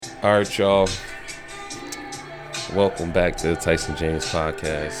All right, y'all. Welcome back to the Tyson James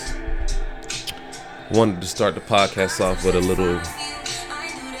podcast. Wanted to start the podcast off with a little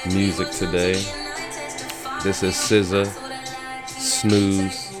music today. This is SZA,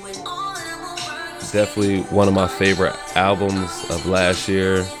 Snooze. Definitely one of my favorite albums of last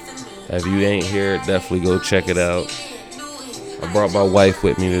year. If you ain't here, definitely go check it out. I brought my wife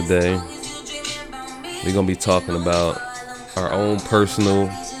with me today. We're going to be talking about our own personal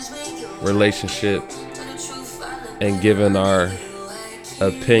relationship and giving our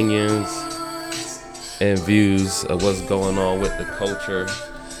opinions and views of what's going on with the culture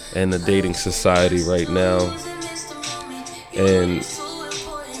and the dating society right now. And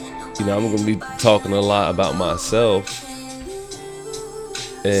I'm going to be talking a lot about myself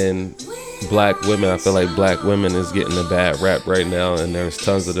and black women. I feel like black women is getting a bad rap right now, and there's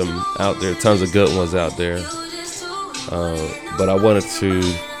tons of them out there, tons of good ones out there. But I wanted to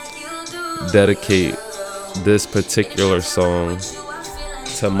dedicate this particular song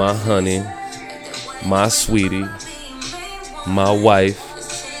to my honey, my sweetie, my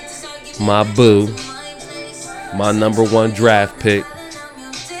wife, my boo, my number one draft pick.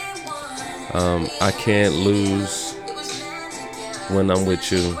 I can't lose when I'm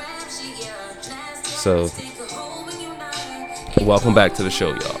with you. So, welcome back to the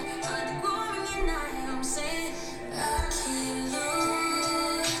show, y'all.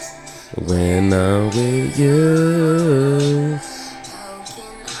 When I'm with you,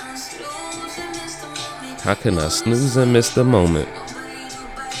 how can I snooze and miss the moment?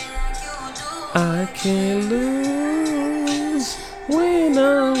 I can't lose when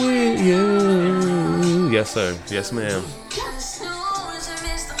I'm with you. Yes, sir. Yes, ma'am.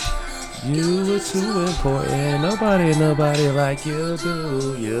 You were too important. Nobody like you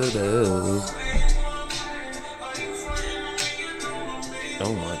do. You do.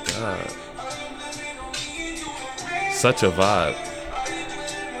 Oh my God. Such a vibe.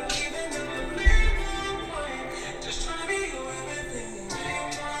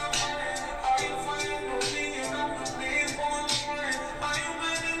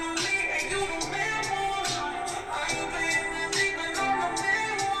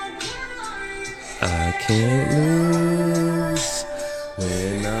 I can't lose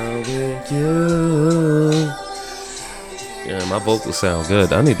when I'm with you. Yeah, my vocals sound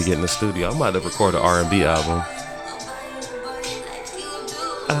good. I need to get in the studio. I might have recorded an R&B album.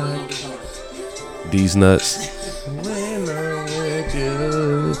 These nuts. When I'm with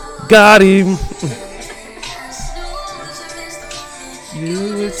you. Got him. You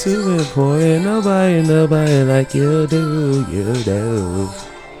were too important. Nobody like you do. You do.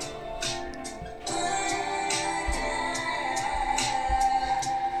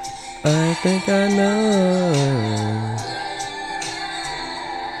 I think I know.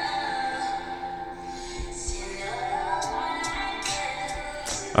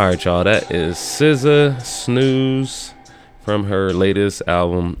 Alright, y'all, that is SZA, Snooze, from her latest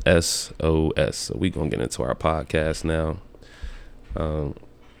album, SOS. So we gonna get into our podcast now.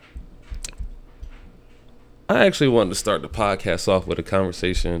 I actually wanted to start the podcast off with a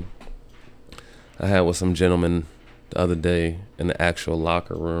conversation I had with some gentlemen the other day in the actual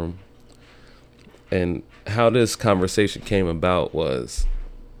locker room. And how this conversation came about was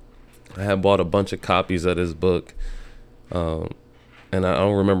I had bought a bunch of copies of this book. And I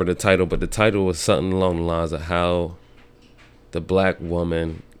don't remember the title, but the title was something along the lines of how the black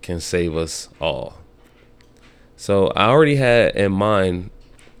woman can save us all. So I already had in mind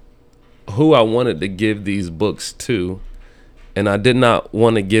who I wanted to give these books to, and I did not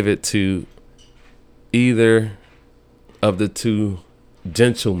want to give it to either of the two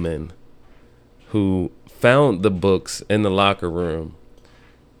gentlemen who found the books in the locker room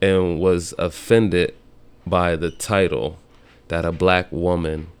and was offended by the title that a black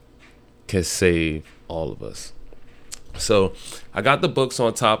woman can save all of us. So I got the books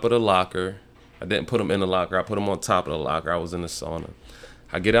on top of the locker. I didn't put them in the locker. I put them on top of the locker. I was in the sauna.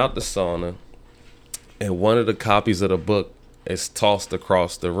 I get out the sauna, and one of the copies of the book is tossed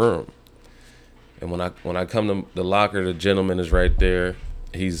across the room. And when I come to the locker, the gentleman is right there.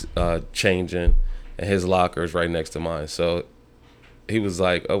 He's changing, and his locker is right next to mine. So he was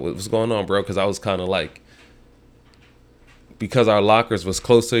like, "Oh, what's going on, bro?" Because I was kind of like, because our lockers was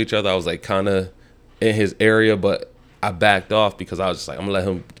close to each other, I was like kind of in his area, but I backed off because I was just like, I'm gonna let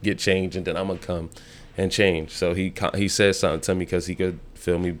him get changed, and then I'm gonna come and change. So he said something to me because he could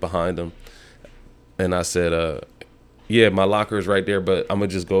feel me behind him, and I said, "Yeah, my locker is right there, but I'm gonna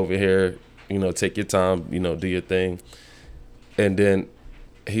just go over here. Take your time. Do your thing." And then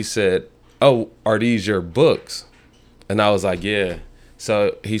he said, "Oh, are these your books?" And I was like, "Yeah."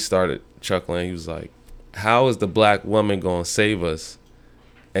 So he started chuckling. He was like, how is the black woman going to save us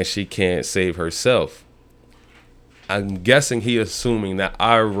and she can't save herself? I'm guessing he assuming that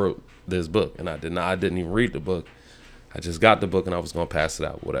I wrote this book, and I did not. I didn't even read the book. I just got the book and I was going to pass it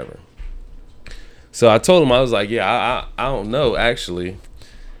out, whatever. So I told him, I was like, yeah, I don't know actually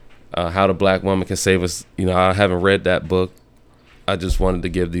how the black woman can save us. You know, I haven't read that book. I just wanted to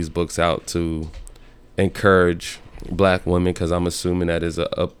give these books out to encourage black women, because I'm assuming that is a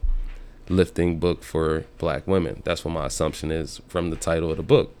uplifting book for black women. That's what my assumption is from the title of the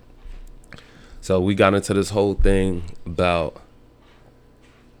book. So we got into this whole thing about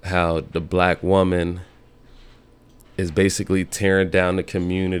how the black woman is basically tearing down the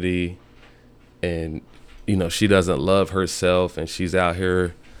community, and you know, she doesn't love herself, and she's out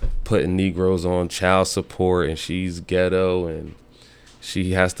here putting Negroes on child support, and she's ghetto, and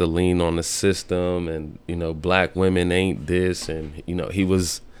she has to lean on the system, and you know, black women ain't this. And you know, he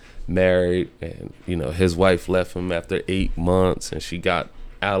was married, and you know, his wife left him after 8 months, and she got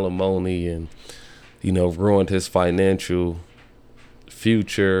alimony, and you know, ruined his financial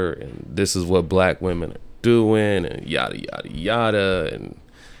future, and this is what black women are doing, and yada yada yada. And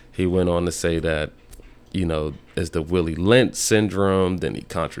he went on to say that, you know, it's the Willie Lynch syndrome. Then he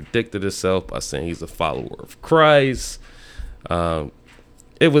contradicted himself by saying he's a follower of Christ.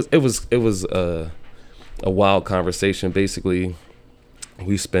 It was a wild conversation. Basically,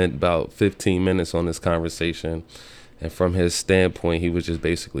 we spent about 15 minutes on this conversation, and from his standpoint, he was just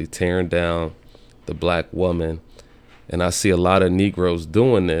basically tearing down the black woman. And I see a lot of Negroes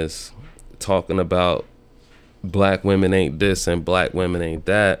doing this, talking about black women ain't this and black women ain't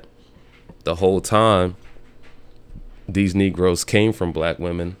that. The whole time, these Negroes came from black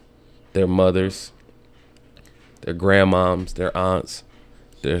women, their mothers, their grandmoms, their aunts,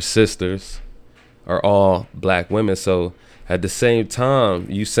 their sisters are all black women. So at the same time,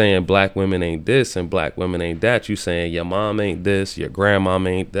 you saying black women ain't this and black women ain't that, you saying your mom ain't this, your grandmom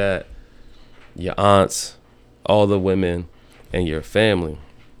ain't that, your aunts, all the women in your family.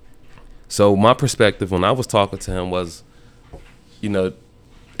 So my perspective when I was talking to him was, you know,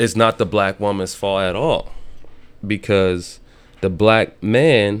 it's not the black woman's fault at all, because the black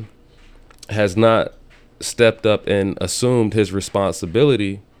man has not stepped up and assumed his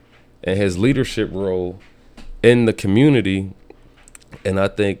responsibility and his leadership role in the community. And I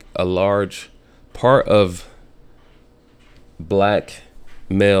think a large part of black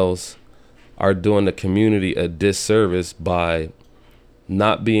males are doing the community a disservice by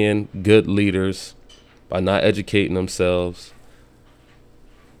not being good leaders, by not educating themselves.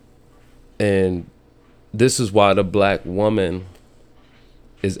 And this is why the black woman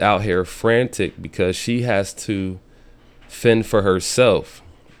is out here frantic, because she has to fend for herself.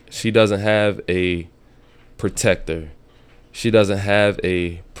 She doesn't have a protector. She doesn't have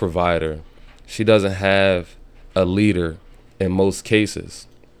a provider. She doesn't have a leader in most cases.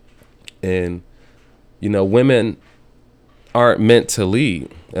 And, you know, women aren't meant to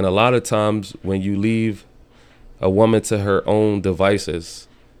lead. And a lot of times when you leave a woman to her own devices,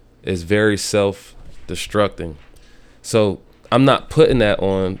 it's very self-destructing. So I'm not putting that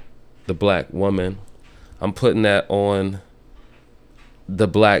on the black woman. I'm putting that on the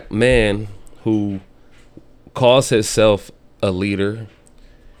black man who calls himself a leader,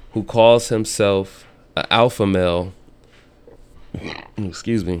 who calls himself an alpha male,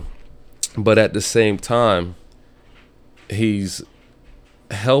 excuse me, but at the same time, he's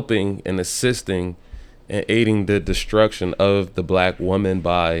helping and assisting and aiding the destruction of the black woman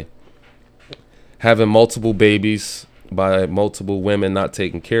by having multiple babies, by multiple women not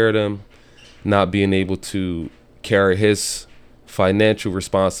taking care of them, not being able to carry his financial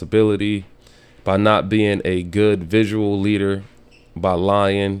responsibility, by not being a good visual leader, by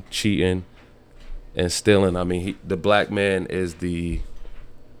lying, cheating, and stealing. I mean, the black man is the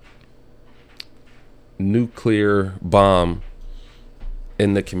nuclear bomb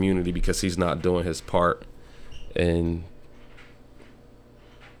in the community because he's not doing his part. And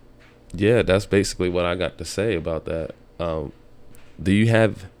yeah, that's basically what I got to say about that. Do you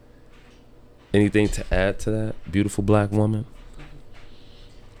have anything to add to that, beautiful black woman?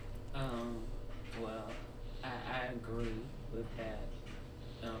 Well, I agree with that.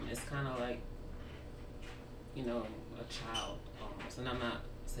 It's kind of like, you know, a child almost. And I'm not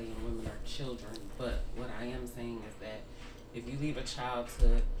saying women are children, but what I am saying is that if you leave a child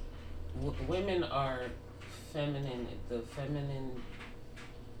to, women are feminine. The feminine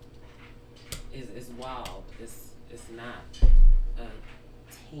is wild. It's not a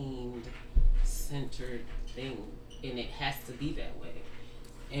tamed, centered thing, and it has to be that way.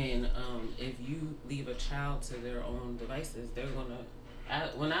 And if you leave a child to their own devices, they're gonna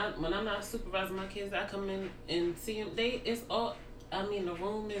When I'm not supervising my kids, I come in and see them. It's all. I mean, the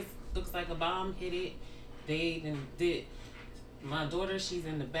room is looks like a bomb hit it. They did. My daughter, she's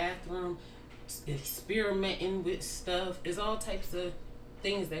in the bathroom, experimenting with stuff. There's all types of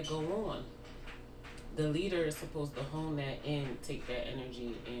things that go on. The leader is supposed to hone that in, take that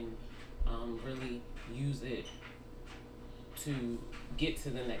energy, and really use it to get to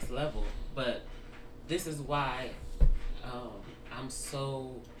the next level. But this is why I'm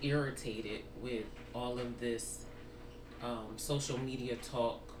so irritated with all of this social media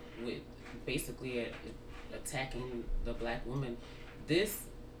talk with basically attacking the black woman.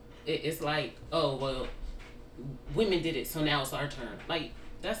 It's like, oh well, women did it, so now it's our turn. Like,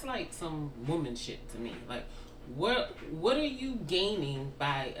 that's like some woman shit to me. Like, what are you gaining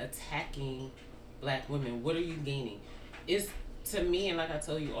by attacking black women? What are you gaining? It's, to me, and like I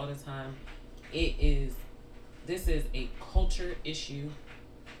tell you all the time, this is a culture issue.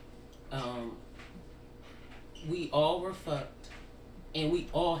 We all were fucked, and we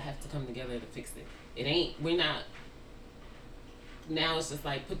all have to come together to fix it. We're not. Now it's just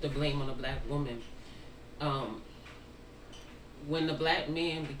like put the blame on a black woman. When the black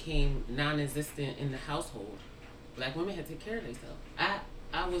man became non-existent in the household, black women had to take care of themselves.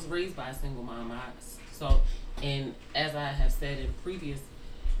 I was raised by a single mom. And as I have said in previous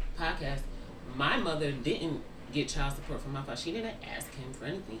podcasts, my mother didn't get child support from my father. She didn't ask him for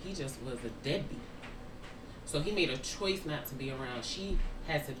anything. He just was a deadbeat. So he made a choice not to be around. She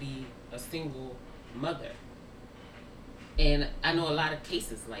had to be a single mother. And I know a lot of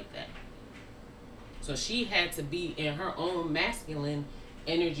cases like that. So she had to be in her own masculine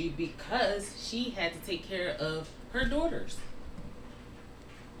energy because she had to take care of her daughters.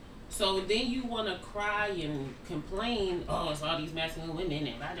 So then you want to cry and complain, oh, it's all these masculine women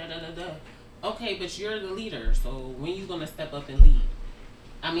and da da da da da. Okay, but you're the leader, so when you going to step up and lead?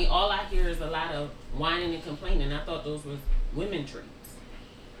 I mean, all I hear is a lot of whining and complaining. I thought those was women traits.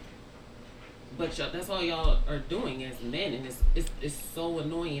 But that's all y'all are doing as men, and it's so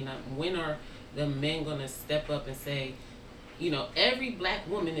annoying. When are the men going to step up and say, every black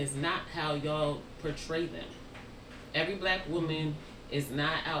woman is not how y'all portray them. Every black woman is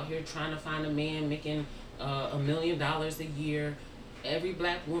not out here trying to find a man making $1 million a year. Every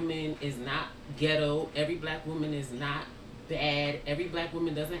black woman is not ghetto. Every black woman is not bad. Every black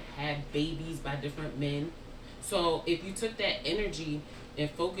woman doesn't have babies by different men. So if you took that energy and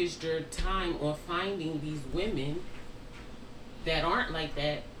focused your time on finding these women that aren't like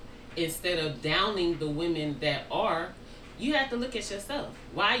that, instead of downing the women that are, you have to look at yourself.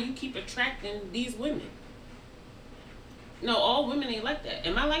 Why you keep attracting these women? No, all women ain't like that.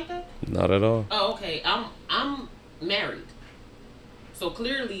 Am I like that? Not at all. Oh, okay. I'm married. So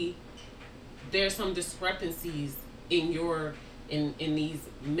clearly there's some discrepancies in these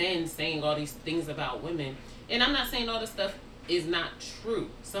men saying all these things about women. And I'm not saying all this stuff is not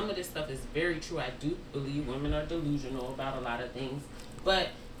true. Some of this stuff is very true. I do believe women are delusional about a lot of things. But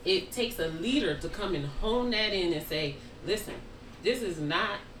it takes a leader to come and hone that in and say, listen, this is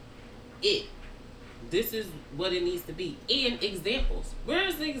not it. This is what it needs to be. And examples.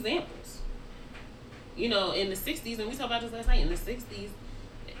 Where's the examples? In the 60s, and we talked about this last night, in the 60s,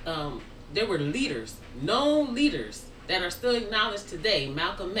 there were leaders, known leaders, that are still acknowledged today.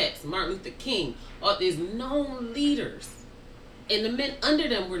 Malcolm X, Martin Luther King, all these known leaders. And the men under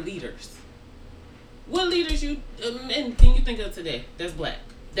them were leaders. What leaders men can you think of today that's black?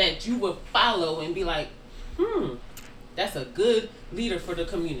 That you would follow and be like, that's a good leader for the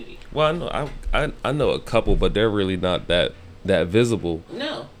community. Well, I know a couple, but they're really not that visible.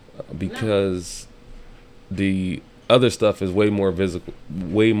 No. Because the other stuff is way more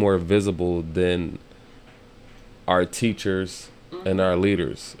visible than our teachers and our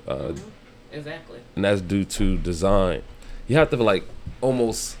leaders. Exactly. And that's due to design. You have to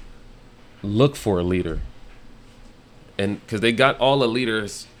almost look for a leader. And because they got all the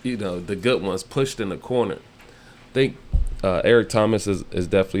leaders, the good ones, pushed in the corner. I think Eric Thomas is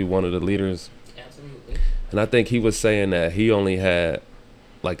definitely one of the leaders. Absolutely. And I think he was saying that he only had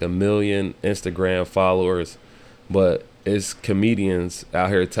 1 million Instagram followers, but it's comedians out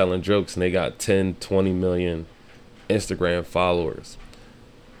here telling jokes and they got 10, 20 million Instagram followers.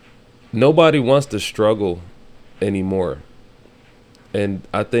 Nobody wants to struggle anymore. And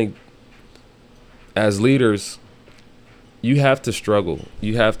I think as leaders, you have to struggle.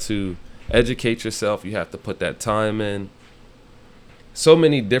 You have to educate yourself. You have to put that time in. So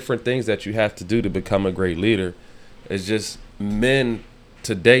many different things that you have to do to become a great leader. It's just men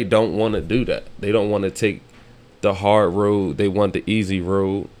today don't want to do that. They don't want to take the hard road. They want the easy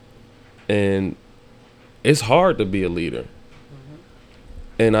road. And it's hard to be a leader.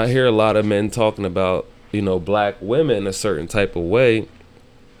 And I hear a lot of men talking about, black women a certain type of way.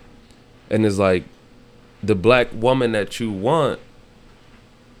 And it's like the black woman that you want,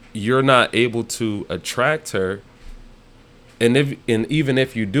 you're not able to attract her. And even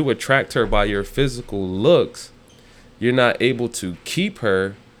if you do attract her by your physical looks, you're not able to keep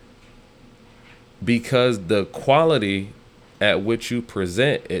her because the quality at which you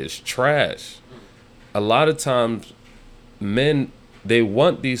present is trash. A lot of times men, they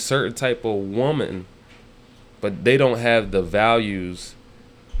want these certain type of woman, but they don't have the values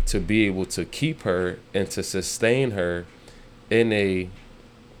to be able to keep her and to sustain her in a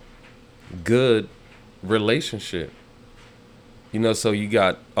good relationship. So you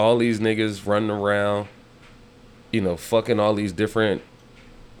got all these niggas running around, fucking all these different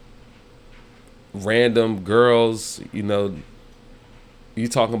random girls. You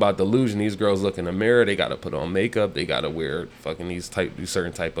talking about delusion. These girls look in the mirror, they gotta put on makeup, they gotta wear fucking these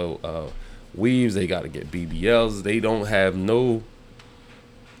certain type of weaves, they gotta get BBLs. They don't have no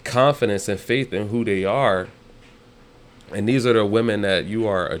confidence and faith in who they are. And these are the women that you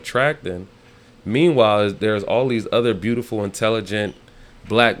are attracting. Meanwhile, there's all these other beautiful, intelligent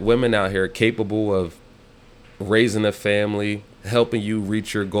black women out here capable of raising a family, helping you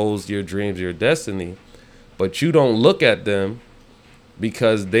reach your goals, your dreams, your destiny. But you don't look at them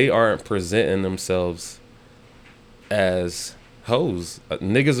because they aren't presenting themselves as hoes.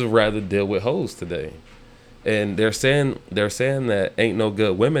 Niggas would rather deal with hoes today. And they're saying that ain't no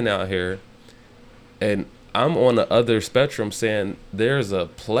good women out here. And I'm on the other spectrum saying there's a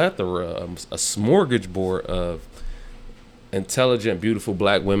plethora, a smorgasbord of intelligent, beautiful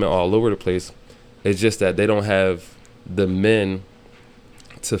black women all over the place. It's just that they don't have the men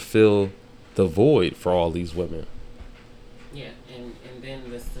to fill the void for all these women. Yeah, and then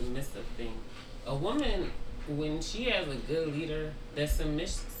the submissive thing. A woman, when she has a good leader, that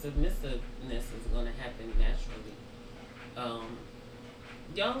submissiveness is going to happen naturally.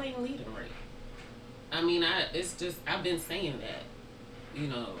 Y'all ain't leading right. I mean, I've been saying that.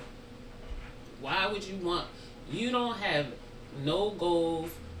 Why would you don't have no goals,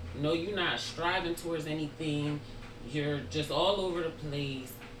 no, you're not striving towards anything, you're just all over the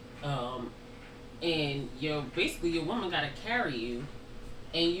place, and your woman got to carry you,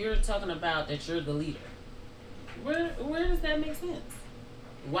 and you're talking about that you're the leader. Where does that make sense?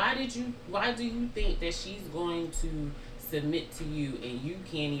 Why do you think that she's going to submit to you and you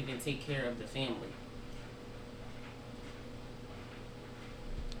can't even take care of the family?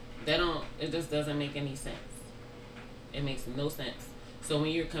 It just doesn't make any sense. It makes no sense. So when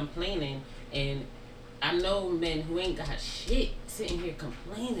you're complaining, and I know men who ain't got shit sitting here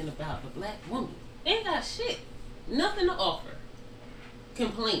complaining about the black woman. They ain't got shit. Nothing to offer.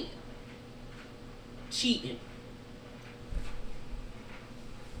 Complaining. Cheating.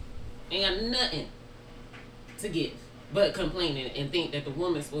 Ain't got nothing to give but complaining and think that the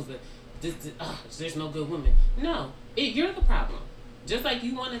woman's supposed to there's no good woman. No. You're the problem. Just like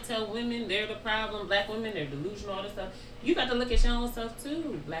you want to tell women they're the problem, black women, they're delusional, all this stuff, you got to look at your own self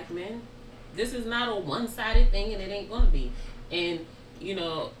too, black men. This is not a one-sided thing, and it ain't going to be. And,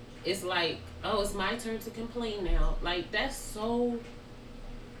 it's like, oh, it's my turn to complain now. Like, that's so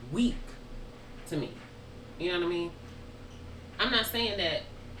weak to me. You know what I mean? I'm not saying that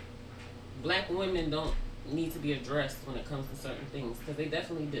black women don't need to be addressed when it comes to certain things, because they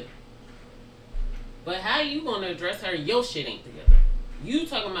definitely do. But how you going to address her? Your shit ain't together. You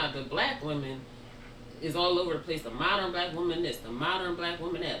talking about the black women is all over the place. The modern black woman this, the modern black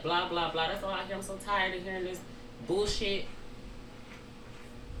woman that, blah, blah, blah. That's all I hear. I'm so tired of hearing this bullshit.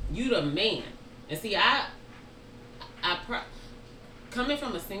 You the man. And see, coming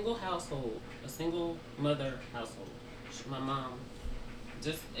from a single household, a single mother household, my mom,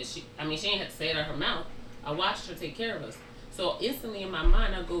 she ain't had to say it out of her mouth. I watched her take care of us. So instantly in my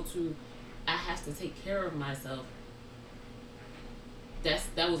mind, I have to take care of myself.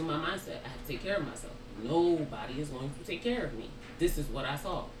 That was my mindset. I have to take care of myself. Nobody is going to take care of me. This is what I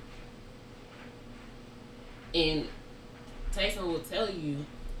saw. And Tyson will tell you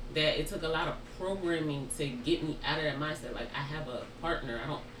that it took a lot of programming to get me out of that mindset. Like, I have a partner. I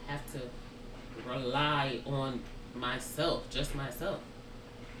don't have to rely on myself, just myself.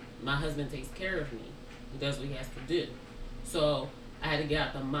 My husband takes care of me. He does what he has to do. So I had to get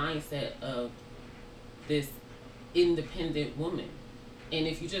out the mindset of this independent woman. And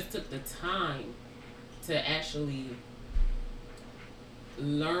if you just took the time to actually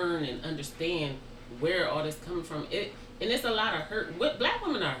learn and understand where all this coming from, and it's a lot of hurt. Black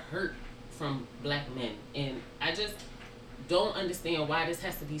women are hurt from black men, and I just don't understand why this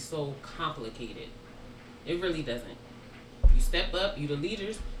has to be so complicated. It really doesn't. You You step up. You the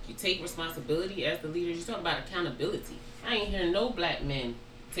leaders. You take responsibility as the leaders. You talk about accountability. I ain't hear no black men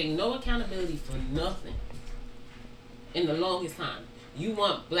take no accountability for nothing in the longest time. You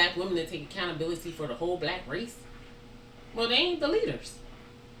want black women to take accountability for the whole black race? Well, they ain't the leaders.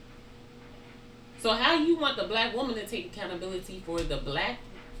 So how you want the black woman to take accountability for the black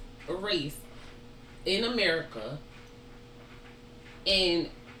race in America, and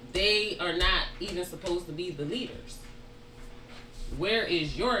they are not even supposed to be the leaders? Where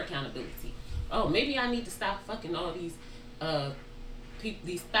is your accountability? Oh, maybe I need to stop fucking all these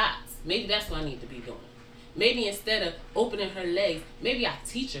these thoughts. Maybe that's what I need to be doing. Maybe instead of opening her legs, maybe I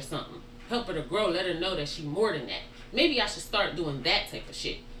teach her something. Help her to grow, let her know that she's more than that. Maybe I should start doing that type of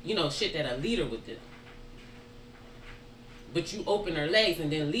shit. You know, shit that a leader would do. But you open her legs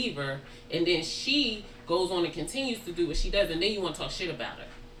and then leave her, and then she goes on and continues to do what she does, and then you want to talk shit about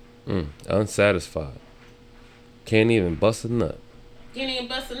her. Unsatisfied. Can't even bust a nut. Can't even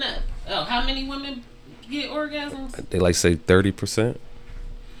bust a nut. Oh, how many women get orgasms? They like say 30%.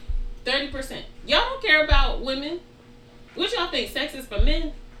 30%. Y'all don't care about women. What y'all think? Sex is for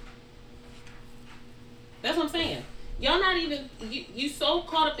men? That's what I'm saying. Y'all not even, you so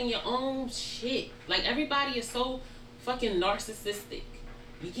caught up in your own shit. Like, everybody is so fucking narcissistic.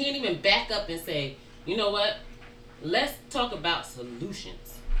 You can't even back up and say, you know what? Let's talk about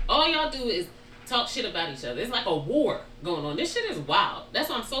solutions. All y'all do is talk shit about each other. It's like a war going on. This shit is wild.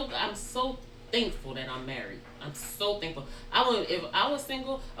 That's why I'm so thankful that I'm married. I'm so thankful. If I was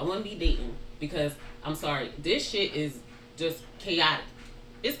single, I wouldn't be dating, because I'm sorry, this shit is just chaotic.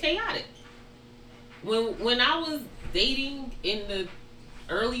 It's chaotic. When I was dating in the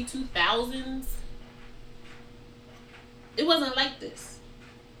early 2000s, it wasn't like this.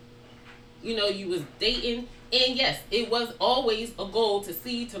 You know, you was dating, and yes, it was always a goal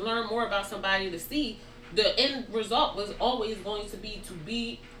to learn more about somebody, to see the end result was always going to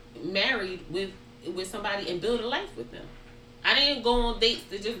be married with somebody and build a life with them. I didn't go on dates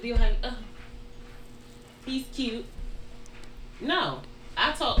to just be like, oh, he's cute. No.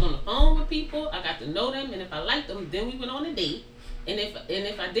 I talked on the phone with people. I got to know them, and if I liked them, then we went on a date. And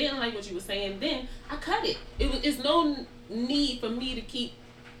if I didn't like what you were saying, then I cut it. It's no need for me to keep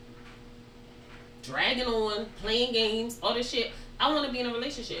dragging on, playing games, all this shit. I want to be in a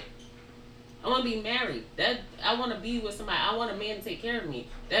relationship. I want to be married. I want to be with somebody. I want a man to take care of me.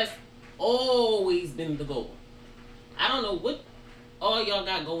 That's always been the goal. I don't know what all y'all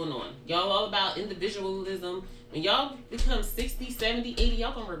got going on. Y'all all about individualism. When y'all become 60, 70, 80,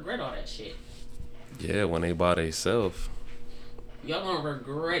 y'all gonna regret all that shit. Yeah, when they by themselves. Y'all gonna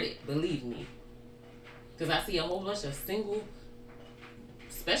regret it, believe me. Because I see a whole bunch of single,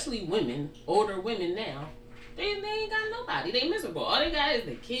 especially women, older women now, they ain't got nobody. They miserable. All they got is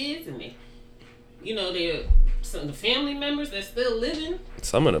their kids and some of the family members that's still living.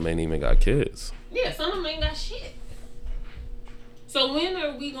 Some of them ain't even got kids. Yeah, some of them ain't got shit. So when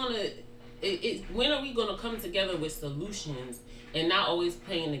are we gonna come together with solutions and not always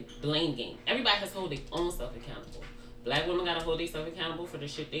playing the blame game? Everybody has to hold their own self accountable. Black women gotta hold themselves accountable for the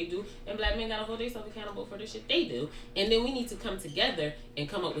shit they do, and black men gotta hold themselves accountable for the shit they do. And then we need to come together and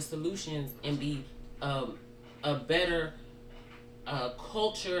come up with solutions and be a better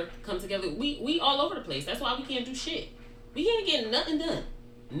culture. Come together. We all over the place. That's why we can't do shit. We can't get nothing done.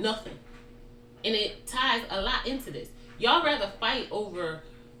 Nothing. And it ties a lot into this. Y'all rather fight over,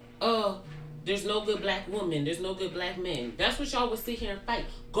 there's no good black woman, there's no good black men. That's what y'all would sit here and fight.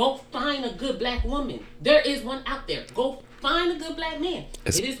 Go find a good black woman. There is one out there. Go find a good black man.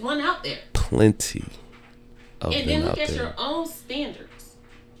 It is one out there. Plenty of and them then look out at there. your own standards.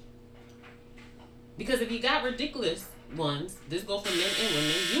 Because if you got ridiculous ones, this goes for men and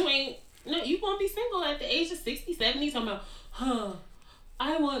women, you gonna be single at the age of 60, 70, talking about,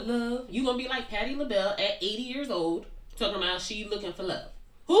 I want love. You gonna be like Patti LaBelle at 80 years old, talking about she looking for love.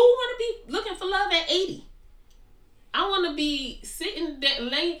 Who want to be looking for love at 80? I want to be sitting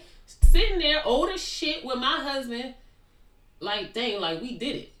there old as shit with my husband. Like, dang, like we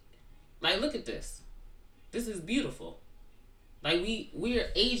did it. Like, look at this. This is beautiful. Like we are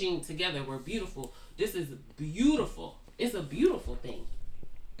aging together. We're beautiful. This is beautiful. It's a beautiful thing.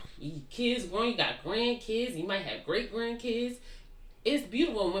 You kids growing, you got grandkids. You might have great grandkids. It's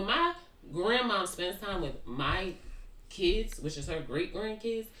beautiful. When my grandma spends time with my kids, which is her great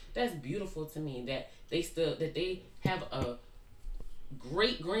grandkids, that's beautiful to me. That they have a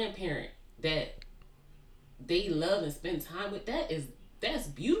great grandparent that they love and spend time with. That's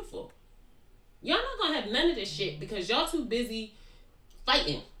beautiful. Y'all not gonna have none of this shit because y'all too busy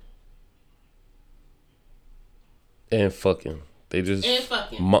fighting and fucking. They just and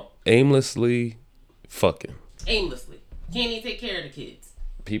fucking aimlessly fucking. aimlessly. Can't even take care of the kids.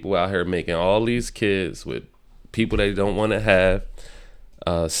 People out here making all these kids with people they don't want to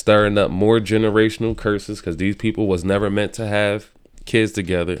have, stirring up more generational curses because these people was never meant to have kids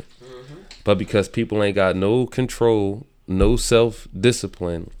together. Mm-hmm. But because people ain't got no control, no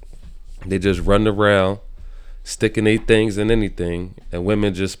self-discipline, they just run around sticking their things in anything, and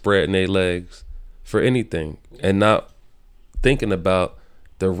women just spreading their legs for anything and not thinking about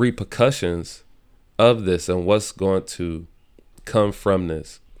the repercussions of this and what's going to come from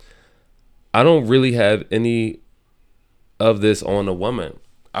this. I don't really have any of this on a woman.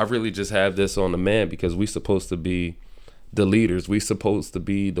 I really just have this on the man because we supposed to be the leaders. We supposed to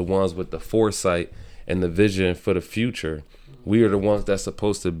be the ones with the foresight and the vision for the future. We are the ones that's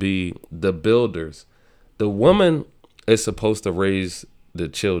supposed to be the builders. The woman is supposed to raise the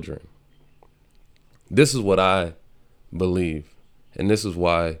children. This is what I believe. And this is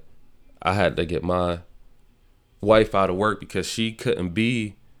why I had to get my wife out of work, because she couldn't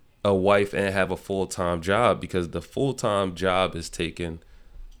be a wife and have a full-time job, because the full-time job is taking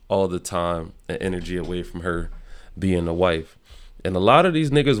all the time and energy away from her being a wife. And a lot of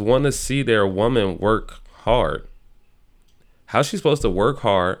these niggas want to see their woman work hard. How's she supposed to work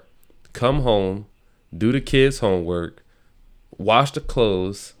hard, come home, do the kids' homework, wash the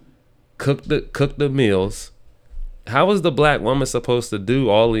clothes, cook the meals? How is the black woman supposed to do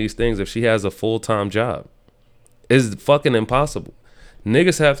all these things if she has a full-time job? It's fucking impossible.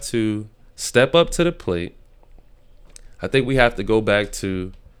 Niggas have to step up to the plate. I think we have to go back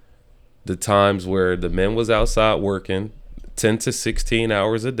to the times where the men was outside working 10 to 16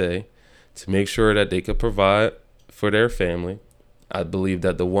 hours a day to make sure that they could provide for their family. I believe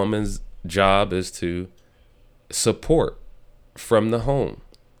that the woman's job is to support from the home.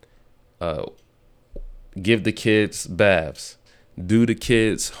 Give the kids baths, do the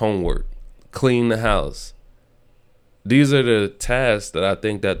kids' homework, clean the house. These are the tasks that I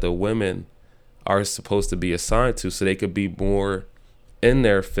think that the women are supposed to be assigned to so they could be more in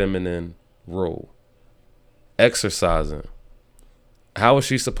their feminine role. Exercising. How is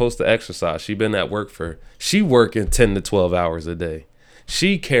she supposed to exercise? She been at work she working 10 to 12 hours a day.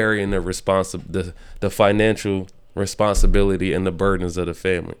 She carrying the financial responsibility and the burdens of the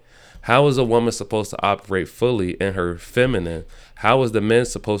family. How is a woman supposed to operate fully in her feminine? How is the man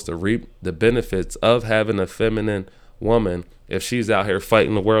supposed to reap the benefits of having a feminine woman if she's out here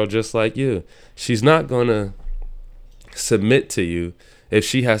fighting the world just like you? She's not going to submit to you if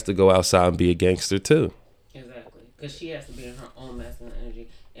she has to go outside and be a gangster too. Exactly. Because she has to be in her own masculine energy.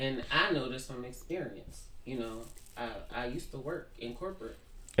 And I know this from experience. You know, I used to work in corporate.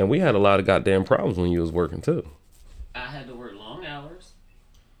 And we had a lot of goddamn problems when you was working too. I had to work long hours.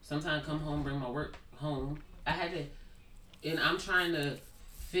 Sometimes come home, bring my work home. I had to, and I'm trying to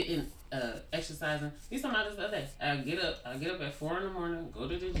fit in exercising. He's talking about this the other day. I get up at 4 a.m, go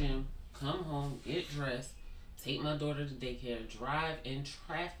to the gym, come home, get dressed, take my daughter to daycare, drive in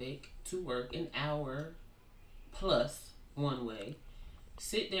traffic to work an hour plus one way,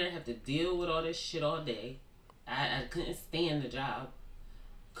 sit there and have to deal with all this shit all day. I couldn't stand the job.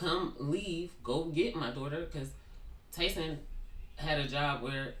 Come leave, go get my daughter, because Tyson had a job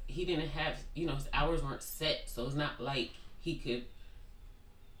where he didn't have, his hours weren't set, so it's not like he could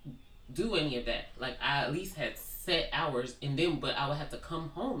do any of that. Like, I at least had set hours, but I would have to come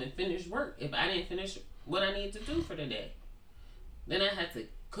home and finish work if I didn't finish what I needed to do for the day. Then I had to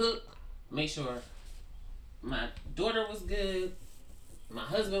cook, make sure my daughter was good, my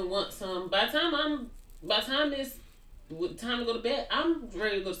husband wants some. By the time it's time to go to bed, I'm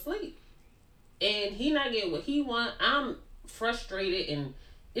ready to go to sleep. And he not getting what he want. I'm frustrated and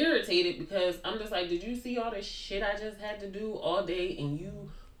irritated because I'm just like, did you see all this shit I just had to do all day and you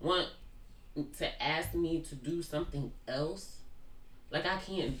want to ask me to do something else? Like, I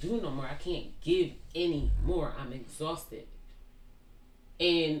can't do no more. I can't give any more. I'm exhausted.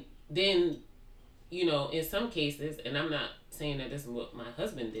 And then, in some cases, and I'm not saying that this is what my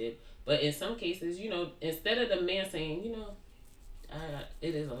husband did, but in some cases, instead of the man saying,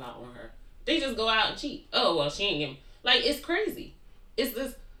 it is a lot on her, they just go out and cheat. Oh, well, she ain't getting... Like, it's crazy.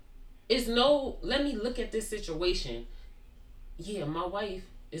 Let me look at this situation. Yeah, my wife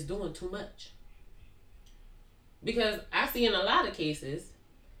is doing too much. Because I see in a lot of cases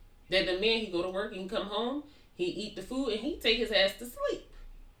that the man, he go to work and he come home, he eat the food and he take his ass to sleep.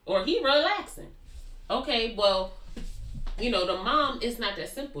 Or he relaxing. Okay, well, the mom, it's not that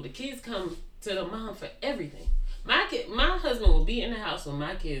simple. The kids come to the mom for everything. My husband will be in the house with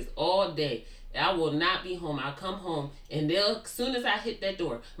my kids all day. I will not be home. I'll come home and they'll, as soon as I hit that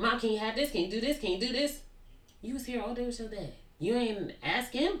door, Mom, can you have this? Can you do this? Can you do this? You was here all day with your dad. You ain't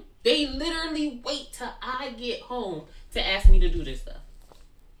ask him. They literally wait till I get home to ask me to do this stuff.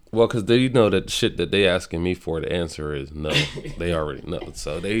 Well, because they know that shit that they asking me for, the answer is no. They already know.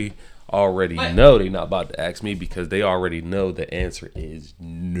 So they already know they not about to ask me because they already know the answer is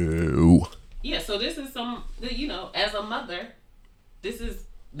no. Yeah, so this is as a mother, this is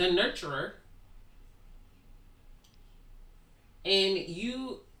the nurturer. And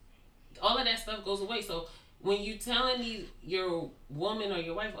all of that stuff goes away. So when you telling your woman or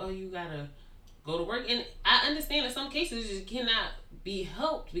your wife, oh, you gotta go to work, and I understand in some cases you cannot be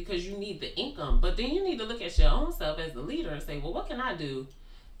helped because you need the income, but then you need to look at your own self as the leader and say, well, what can I do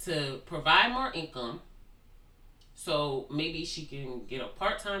to provide more income? So maybe she can get a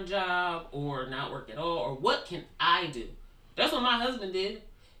part-time job or not work at all, or what can I do? That's what my husband did.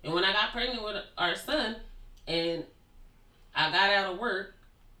 And when I got pregnant with our son and I got out of work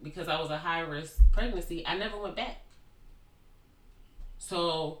because I was a high-risk pregnancy, I never went back.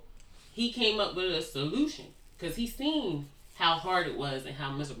 So he came up with a solution because he seen how hard it was and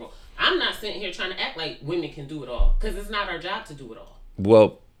how miserable. I'm not sitting here trying to act like women can do it all because it's not our job to do it all.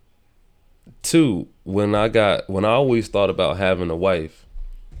 Well, two, when I always thought about having a wife,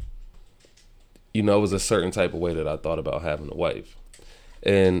 it was a certain type of way that I thought about having a wife.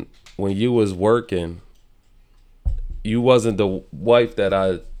 And when you was working, you wasn't the wife that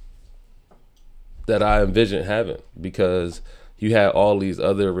I envisioned having because you had all these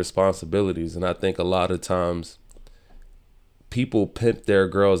other responsibilities. And I think a lot of times people pimp their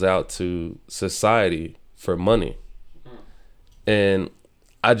girls out to society for money. And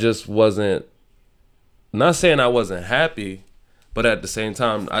I just wasn't, not saying I wasn't happy, but at the same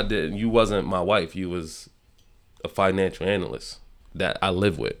time, you wasn't my wife. You was a financial analyst that I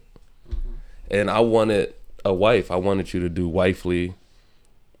live with. Mm-hmm. And I wanted a wife. I wanted you to do wifely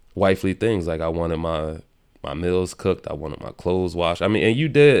things. Like I wanted my meals cooked. I wanted my clothes washed. I mean, and you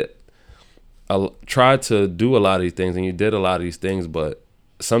did try to do a lot of these things, and you did a lot of these things, but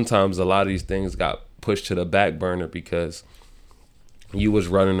sometimes a lot of these things got pushed to the back burner because you was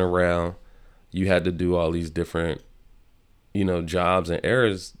running around. You had to do all these different, jobs and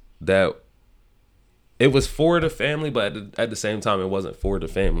errands that it was for the family, but at the same time, it wasn't for the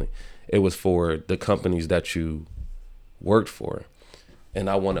family. It was for the companies that you worked for. And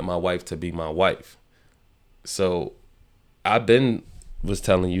I wanted my wife to be my wife. So was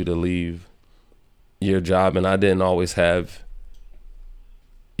telling you to leave your job, and I didn't always have,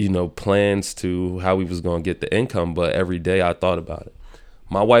 plans to how we was going to get the income, but every day I thought about it.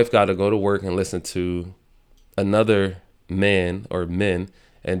 My wife got to go to work and listen to another man or men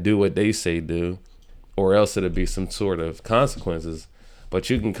and do what they say do, or else it'll be some sort of consequences. But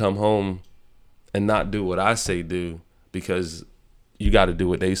you can come home and not do what I say do because you got to do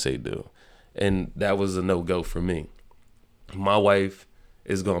what they say do. And that was a no-go for me. My wife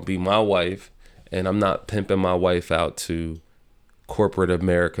is going to be my wife, and I'm not pimping my wife out to corporate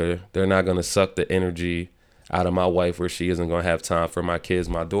America. They're not going to suck the energy out of my wife where she isn't going to have time for my kids.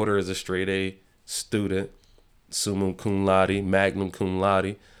 My daughter is a straight A student, summa cum laude, magna cum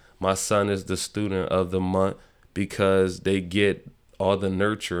laude. My son is the student of the month because they get all the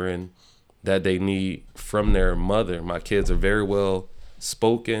nurturing that they need from their mother. My kids are very well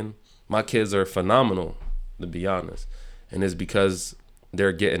spoken. My kids are phenomenal, to be honest. And it's because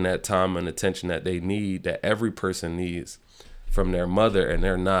they're getting that time and attention that they need, that every person needs from their mother, and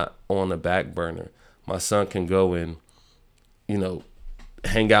they're not on the back burner. My son can go and,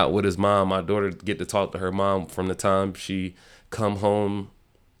 hang out with his mom. My daughter get to talk to her mom from the time she come home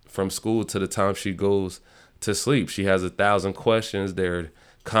from school to the time she goes to sleep. She has 1,000 questions. They're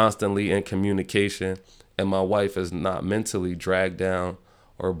constantly in communication, and my wife is not mentally dragged down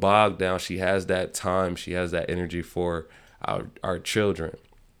or bogged down. She has that time. She has that energy for our children.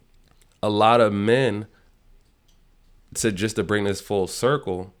 A lot of men, to bring this full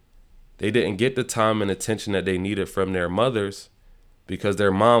circle, they didn't get the time and attention that they needed from their mothers because their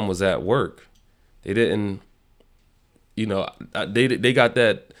mom was at work. They didn't, they got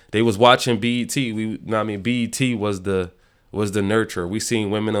that. They was watching BET. BET was the nurturer. We seen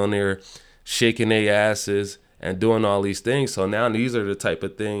women on there shaking their asses and doing all these things. So now these are the type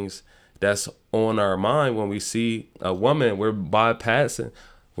of things that's on our mind when we see a woman. We're bypassing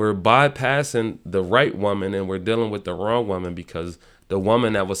the right woman, and we're dealing with the wrong woman because the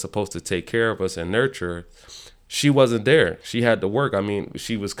woman that was supposed to take care of us and nurture, she wasn't there. She had to work. I mean,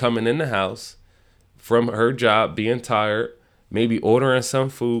 she was coming in the house from her job, being tired, maybe ordering some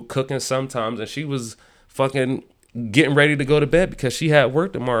food, cooking sometimes, and she was fucking getting ready to go to bed because she had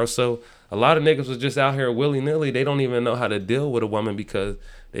work tomorrow. So a lot of niggas was just out here willy-nilly. They don't even know how to deal with a woman because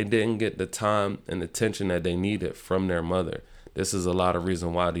they didn't get the time and attention that they needed from their mother. This is a lot of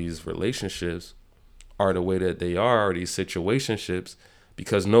reason why these relationships are the way that they are, or these situationships,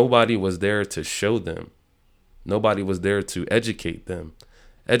 because nobody was there to show them. Nobody was there to educate them.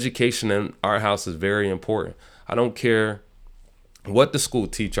 Education in our house is very important. I don't care what the school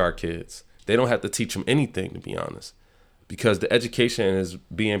teach our kids. They don't have to teach them anything, to be honest, because the education is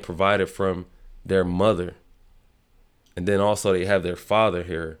being provided from their mother. And then also they have their father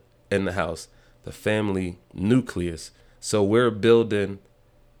here in the house, the family nucleus. So we're building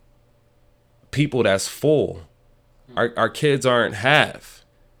people that's full. Our kids aren't half.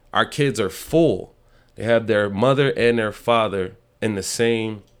 Our kids are full. They have their mother and their father in the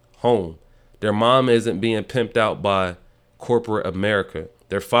same home. Their mom isn't being pimped out by corporate America.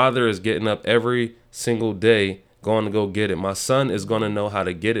 Their father is getting up every single day going to go get it. My son is going to know how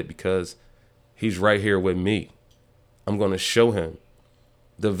to get it because he's right here with me. I'm going to show him.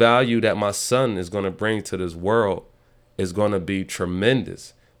 The value that my son is going to bring to this world is going to be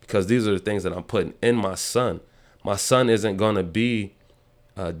tremendous because these are the things that I'm putting in my son. My son isn't going to be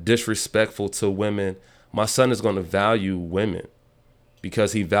disrespectful to women. My son is going to value women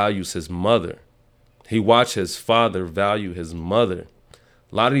because he values his mother. He watched his father value his mother.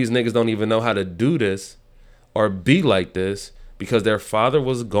 A lot of these niggas don't even know how to do this or be like this because their father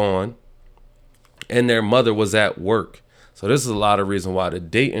was gone and their mother was at work. So this is a lot of reason why the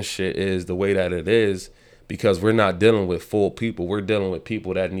dating shit is the way that it is, because we're not dealing with full people. We're dealing with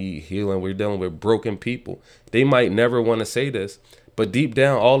people that need healing. We're dealing with broken people. They might never want to say this, but deep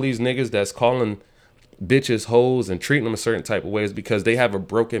down, all these niggas that's calling bitches hoes and treating them a certain type of ways because they have a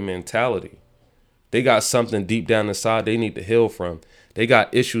broken mentality. They got something deep down inside they need to heal from. They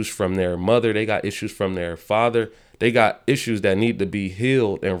got issues from their mother. They got issues from their father. They got issues that need to be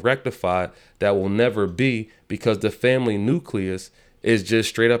healed and rectified that will never be because the family nucleus is just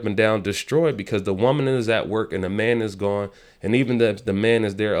straight up and down destroyed because the woman is at work and the man is gone. And even if the man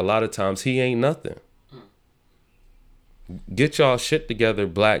is there, a lot of times he ain't nothing. Get y'all shit together,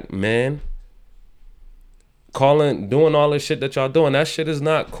 black man. Doing all this shit that y'all doing, that shit is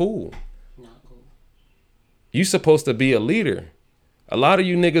not cool. Not cool. You supposed to be a leader. A lot of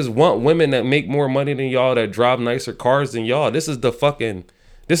you niggas want women that make more money than y'all, that drive nicer cars than y'all. This is the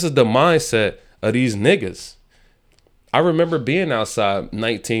mindset of these niggas. I remember being outside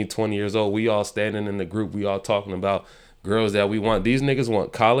 19, 20 years old. We all standing in the group. We all talking about girls that we want. These niggas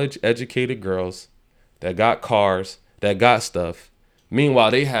want college educated girls that got cars, that got stuff.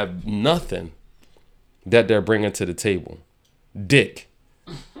 Meanwhile, they have nothing that they're bringing to the table. Dick.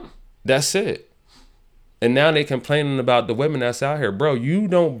 That's it. And now they complaining about the women that's out here. Bro, you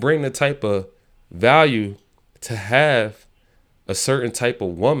don't bring the type of value to have a certain type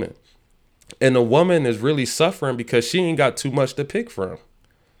of woman. And the woman is really suffering because she ain't got too much to pick from.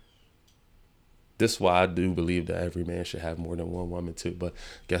 This is why I do believe that every man should have more than one woman too. But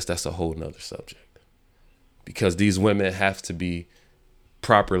I guess that's a whole nother subject. Because these women have to be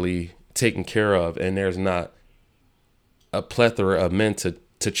properly taken care of. And there's not a plethora of men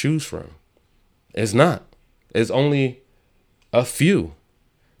to choose from. It's not. It's only a few.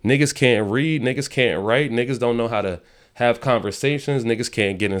 Niggas can't read. Niggas can't write. Niggas don't know how to have conversations. Niggas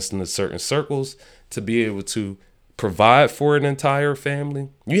can't get into certain circles to be able to provide for an entire family.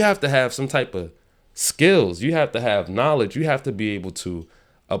 You have to have some type of skills. You have to have knowledge. You have to be able to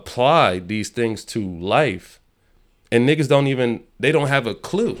apply these things to life. And niggas they don't have a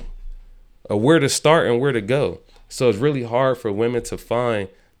clue of where to start and where to go. So it's really hard for women to find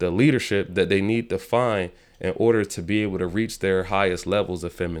the leadership that they need to find in order to be able to reach their highest levels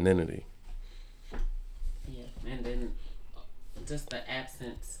of femininity. Yeah, and then just the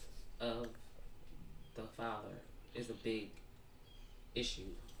absence of the father is a big issue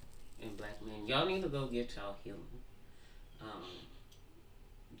in black men. Y'all need to go get y'all healing.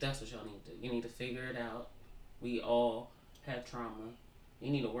 That's what y'all need to do. You need to figure it out. We all have trauma.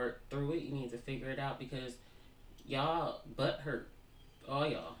 You need to work through it. You need to figure it out because y'all butt hurt. All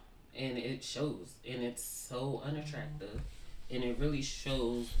y'all. And it shows. And it's so unattractive. And it really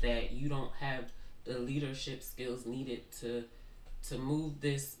shows that you don't have the leadership skills needed to move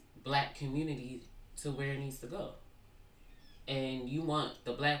this black community to where it needs to go. And you want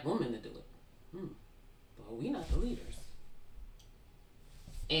the black woman to do it. But we not the leaders.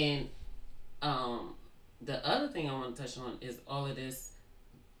 And the other thing I want to touch on is all of this,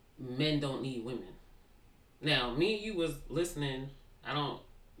 men don't need women. Now, me and you was listening,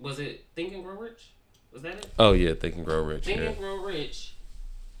 was it Think and Grow Rich? Was that it? Oh, yeah, Think and Grow Rich. Think and Grow Rich,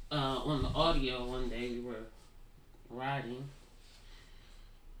 on the audio one day we were riding,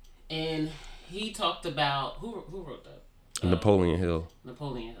 and he talked about, who wrote that? Napoleon Hill.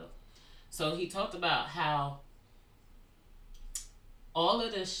 So he talked about how all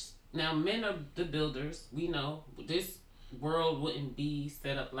of this. Now, men are the builders. We know this world wouldn't be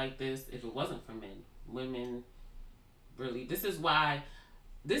set up like this if it wasn't for men. Women, really. This is why.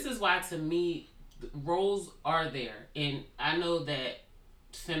 To me, roles are there, and I know that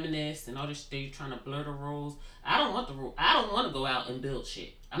feminists and all this they trying to blur the roles. I don't want the rule. I don't want to go out and build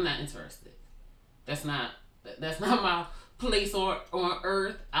shit. I'm not interested. That's not my place on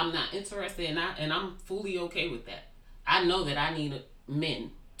earth. I'm not interested, and I'm fully okay with that. I know that I need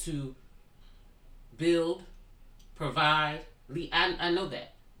men to build, provide, lead. I know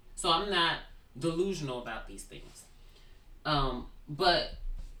that, so I'm not delusional about these things. But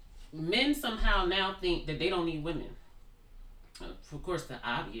men somehow now think that they don't need women. Of course, the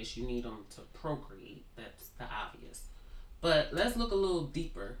obvious, you need them to procreate. That's the obvious. But let's look a little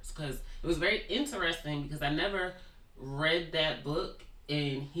deeper, because it was very interesting, because I never read that book,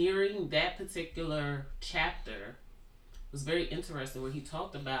 and hearing that particular chapter was very interesting, where he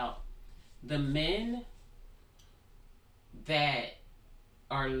talked about the men that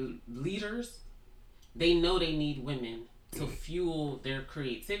are leaders. They know they need women to fuel their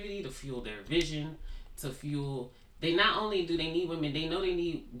creativity, to fuel their vision, to fuel. They not only do they need women, they know they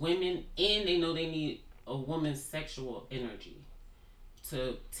need women, and they know they need a woman's sexual energy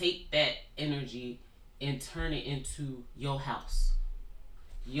to take that energy and turn it into your house,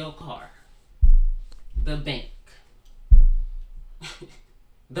 your car, the bank,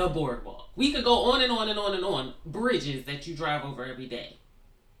 the boardwalk. We could go on and on and on and on. Bridges that you drive over every day.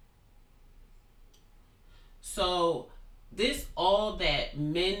 So this all that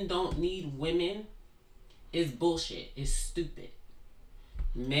men don't need women is bullshit. It's stupid.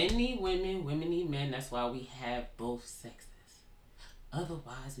 Men need women, women need men. That's why we have both sexes.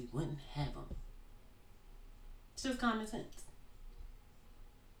 Otherwise, we wouldn't have them. It's just common sense.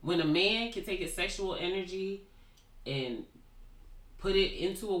 When a man can take his sexual energy and put it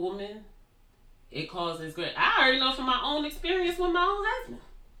into a woman, it causes great. I already know from my own experience with my own husband.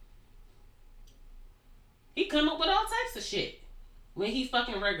 He come up with all types of shit when he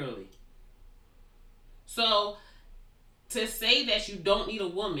fucking regularly. So, to say that you don't need a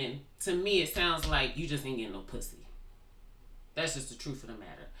woman, to me, it sounds like you just ain't getting no pussy. That's just the truth of the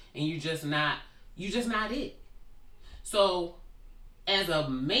matter. And you just not it. So, as a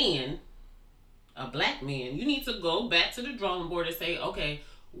man, a black man, you need to go back to the drawing board and say, okay,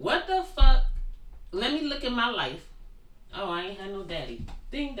 what the fuck? Let me look at my life. Oh, I ain't had no daddy. I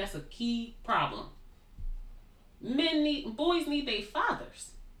think that's a key problem. Boys need their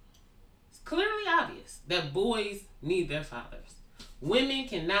fathers. It's clearly obvious that boys need their fathers. Women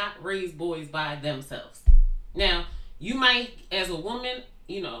cannot raise boys by themselves. Now, you might, as a woman,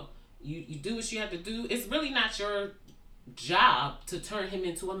 you do what you have to do. It's really not your job to turn him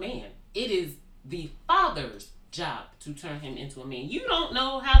into a man. It is the father's job to turn him into a man. You don't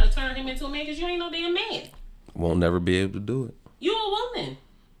know how to turn him into a man because you ain't no damn man. Won't never be able to do it. You a woman.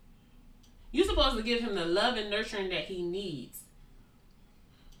 You're supposed to give him the love and nurturing that he needs.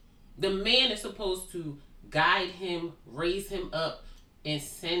 The man is supposed to guide him, raise him up, and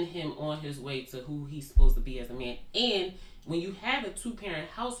send him on his way to who he's supposed to be as a man. And when you have a 2-parent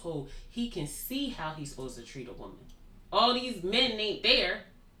household, he can see how he's supposed to treat a woman. All these men ain't there,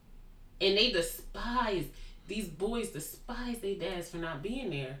 and these boys despise their dads for not being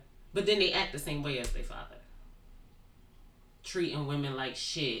there, but then they act the same way as their father. Treating women like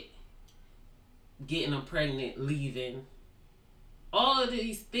shit, getting them pregnant, leaving. All of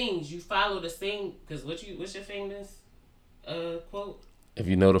these things, you follow the same, because what's your famous quote? If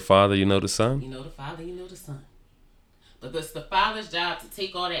you know the father, you know the son. You know the father, you know the son. But it's the father's job to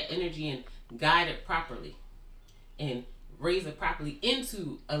take all that energy and guide it properly and raise it properly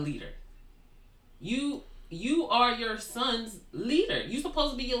into a leader. You are your son's leader. You're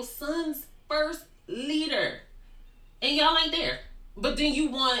supposed to be your son's first leader. And y'all ain't there. But then you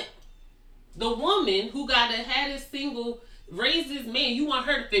want the woman who gotta have this single, raise this man, you want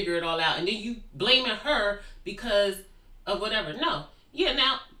her to figure it all out. And then you blaming her because of whatever. No. Yeah,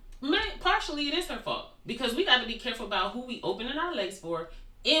 now, partially it is her fault. Because we got to be careful about who we opening our legs for.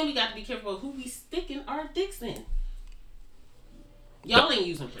 And we got to be careful about who we sticking our dicks in. Y'all ain't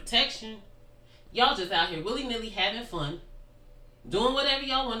using protection. Y'all just out here willy-nilly having fun. Doing whatever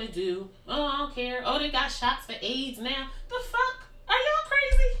y'all want to do. Oh, I don't care. Oh, they got shots for AIDS now. The fuck? Are y'all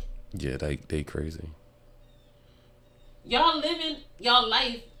crazy? Yeah, they crazy. Y'all living y'all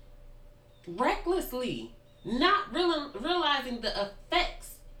life recklessly. Not realizing the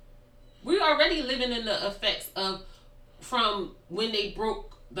effects. We're already living in the effects of from when they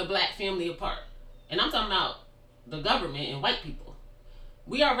broke the black family apart. And I'm talking about the government and white people.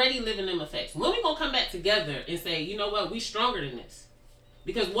 We already living them effects. When we gonna come back together and say, you know what, we stronger than this.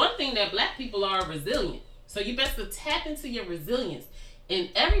 Because one thing that black people are resilient. So you best to tap into your resilience. And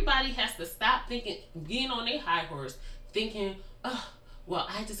everybody has to stop thinking, being on their high horse, thinking, oh, well,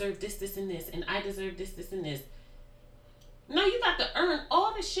 I deserve this, this, and this, and I deserve this, this, and this. No, you got to earn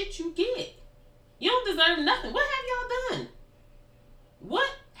all the shit you get. You don't deserve nothing. What have y'all done? What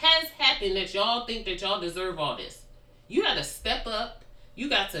has happened that y'all think that y'all deserve all this? You got to step up. You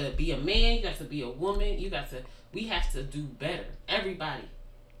got to be a man. You got to be a woman. We have to do better. Everybody.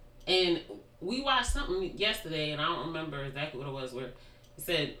 And we watched something yesterday, and I don't remember exactly what it was, where it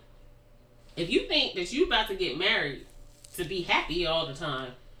said, if you think that you about to get married to be happy all the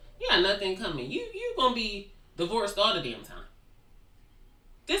time, you got nothing coming. You going to be divorced all the damn time.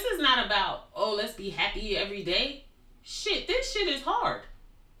 This is not about, oh, let's be happy every day. Shit, this shit is hard.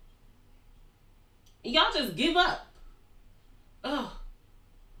 And y'all just give up. Oh,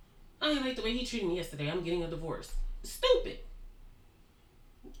 I didn't like the way he treated me yesterday. I'm getting a divorce. Stupid.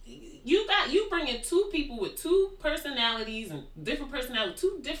 You bringing two people with two personalities and different personalities,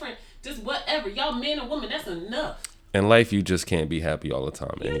 two different, just whatever. Y'all man and woman, that's enough. In life, you just can't be happy all the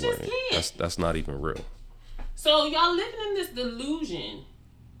time you anyway. Just can't. That's not even real. So y'all living in this delusion,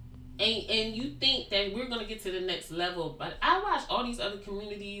 and you think that we're gonna get to the next level. But I watch all these other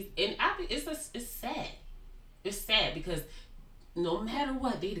communities, and it's sad. It's sad because no matter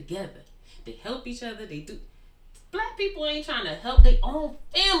what, they together. They help each other. They do. Black people ain't trying to help their own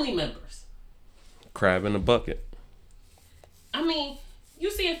family members. Crab in a bucket. I mean, you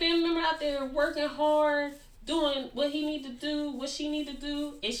see a family member out there working hard, doing what he need to do, what she need to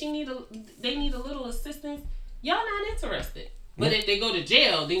do, and they need a little assistance. Y'all not interested. But if they go to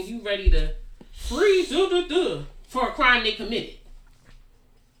jail, then you ready to free for a crime they committed.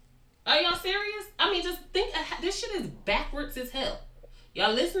 Are y'all serious? I mean, just think, this shit is backwards as hell.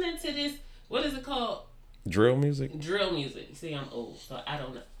 Y'all listening to this, what is it called? Drill music? Drill music. See, I'm old, so I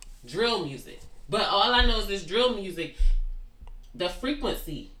don't know. Drill music. But all I know is this drill music, the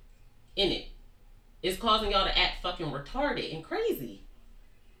frequency in it is causing y'all to act fucking retarded and crazy.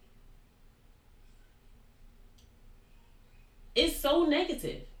 It's so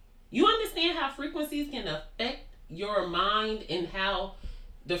negative. You understand how frequencies can affect your mind and how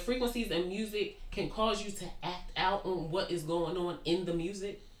the frequencies in music can cause you to act out on what is going on in the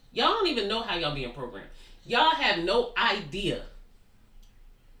music? Y'all don't even know how y'all being programmed. Y'all have no idea.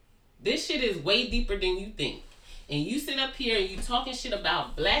 This shit is way deeper than you think. And you sit up here and you talking shit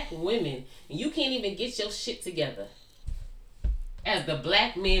about black women and you can't even get your shit together. As the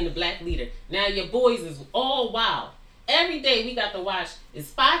black man, the black leader. Now your boys is all wild. Every day we got to watch is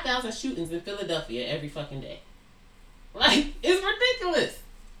 5,000 shootings in Philadelphia every fucking day. Like, it's ridiculous.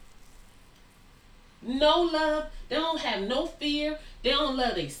 No love. They don't have no fear. They don't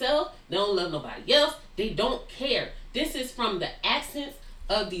love themselves. They don't love nobody else. They don't care. This is from the absence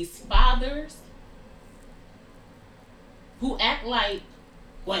of these fathers who act like,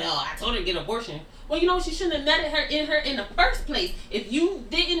 well, I told her to get an abortion. Well, you know, she shouldn't have nutted her in the first place. If you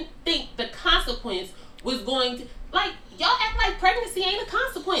didn't think the consequence was going to, like, y'all act like pregnancy ain't a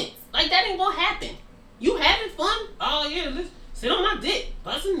consequence. Like, that ain't gonna happen. You having fun? Oh, yeah, let's sit on my dick.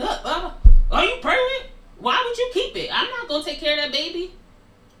 Busting up. Are you pregnant? Why would you keep it? I'm not gonna take care of that baby.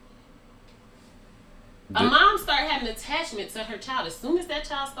 A mom start having attachment to her child as soon as that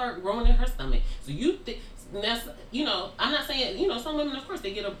child start growing in her stomach. So that's, you know, I'm not saying, you know, some women, of course,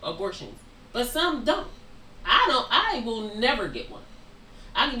 they get abortions, but some don't. I will never get one.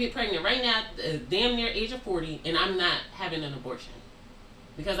 I can get pregnant right now, damn near age of 40, and I'm not having an abortion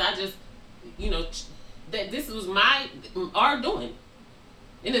because I just, you know, that this was our doing,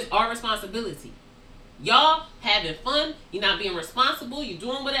 and it's our responsibility. Y'all having fun, you're not being responsible, you're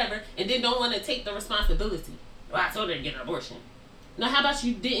doing whatever, and then don't want to take the responsibility. Well, I told her to get an abortion. Now, how about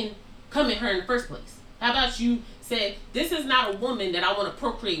you didn't come at her in the first place? How about you said, this is not a woman that I want to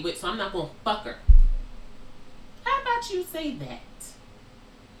procreate with, so I'm not going to fuck her. How about you say that?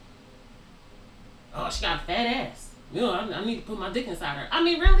 Oh, she got a fat ass. You know, I need to put my dick inside her. I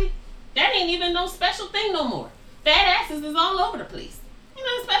mean, really? That ain't even no special thing no more. Fat asses is all over the place. Ain't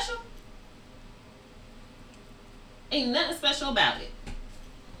nothing special. Ain't nothing special about it.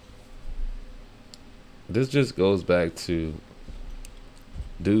 This just goes back to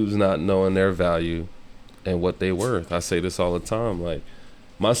dudes not knowing their value and what they worth. I say this all the time. Like,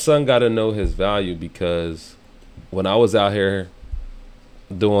 my son got to know his value because when I was out here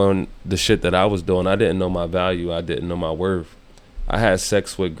doing the shit that I was doing, I didn't know my value. I didn't know my worth. I had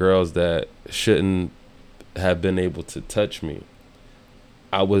sex with girls that shouldn't have been able to touch me.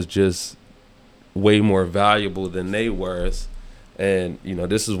 I was just way more valuable than they was. And, you know,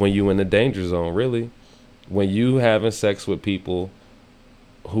 this is when you in the danger zone, really. When you having sex with people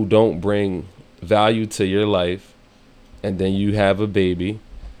who don't bring value to your life, and then you have a baby.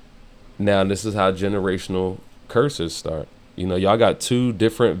 Now this is how generational curses start. You know, y'all got two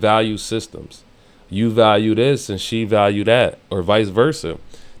different value systems. You value this and she value that, or vice versa.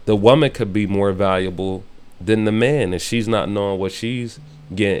 The woman could be more valuable than the man, and she's not knowing what she's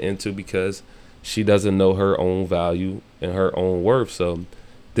getting into because she doesn't know her own value and her own worth. So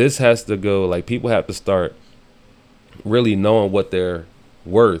this has to go, like, people have to start really knowing what they're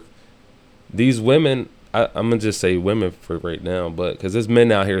worth. These women, I'm gonna just say women for right now, but because there's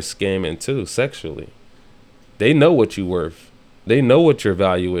men out here scamming too sexually. They know what you worth. They know what your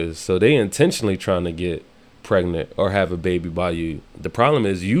value is. So they intentionally trying to get pregnant or have a baby by you. The problem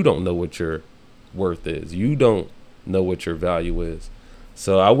is you don't know what your worth is. You don't know what your value is.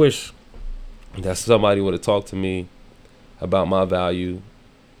 So I wish that somebody would have talked to me about my value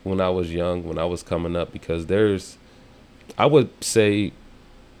when I was young, when I was coming up, because I would say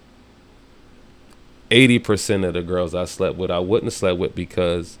 80% of the girls I slept with, I wouldn't have slept with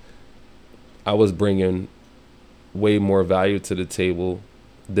because I was bringing way more value to the table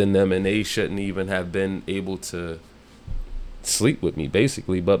than them, and they shouldn't even have been able to sleep with me,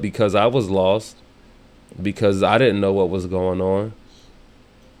 basically. But because I was lost, because I didn't know what was going on,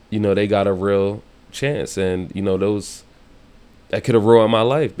 you know, they got a real chance. And, you know, that could have ruined my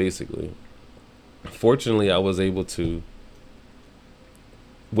life, basically. Fortunately, I was able to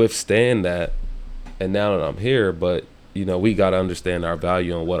withstand that, and now that I'm here, but, you know, we got to understand our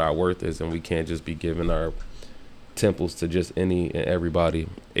value and what our worth is, and we can't just be giving our temples to just any and everybody.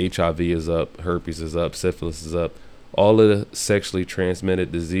 HIV is up, herpes is up, syphilis is up. All of the sexually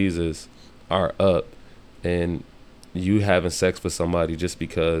transmitted diseases are up, and you having sex with somebody just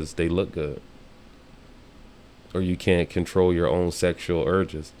because they look good, or you can't control your own sexual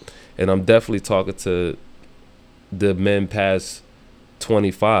urges. And I'm definitely talking to the men past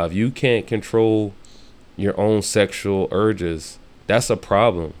 25. You can't control your own sexual urges. That's a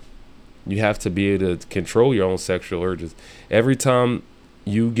problem. You have to be able to control your own sexual urges. Every time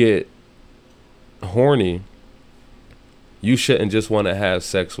you get horny, you shouldn't just want to have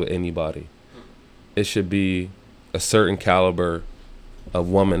sex with anybody. It should be a certain caliber of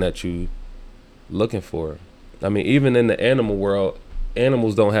woman that you looking for. I mean, even in the animal world,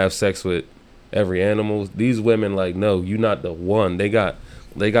 animals don't have sex with every animal. These women, like, no, you're not the one. They got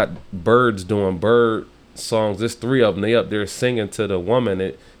birds doing bird songs. There's 3 of them. They up there singing to the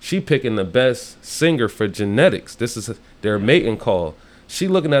woman. She picking the best singer for genetics. This is their mating call. She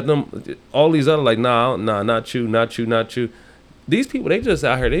looking at them, all these other, like, nah, not you, not you, not you. These people, they just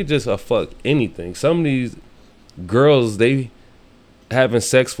out here, they just fuck anything. Some of these girls, they having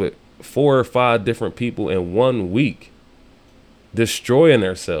sex with 4 or 5 different people in 1 week, destroying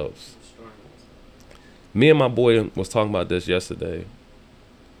themselves. Me and my boy was talking about this yesterday.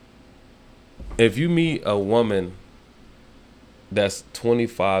 If you meet a woman that's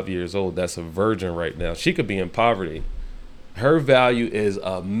 25 years old, that's a virgin right now, she could be in poverty. Her value is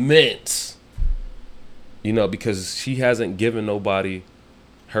immense, you know, because she hasn't given nobody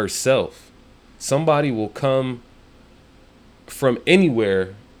herself. Somebody will come from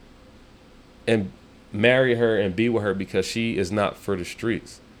anywhere and marry her and be with her because she is not for the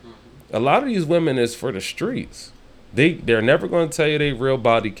streets. A lot of these women is for the streets. They're never going to tell you they real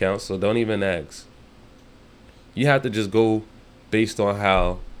body count, so don't even ask. You have to just go based on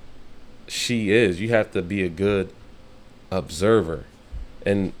how she is. You have to be a good observer.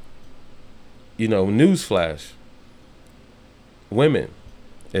 And, you know, newsflash, women,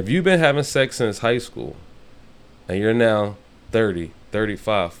 if you've been having sex since high school and you're now 30,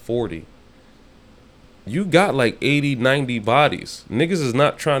 35, 40, you got like 80, 90 bodies. Niggas is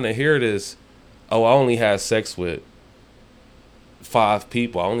not trying to hear this, oh, I only had sex with 5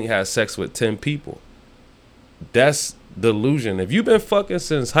 people. I only had sex with 10 people. That's delusion. If you've been fucking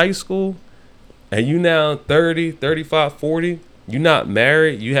since high school and you now 30, 35, 40, you not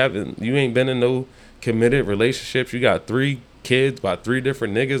married, you ain't been in no committed relationships, you got 3 kids by 3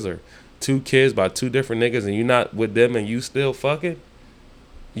 different niggas, or 2 kids by 2 different niggas, and you not with them and you still fucking,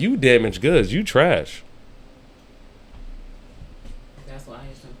 you damaged goods. You trash. That's why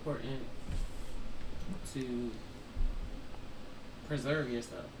it's important to preserve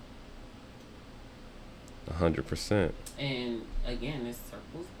yourself. 100%. And again, this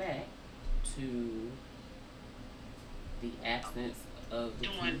circles back to the absence of the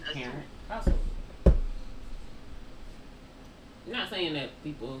two-parent household. I'm not saying that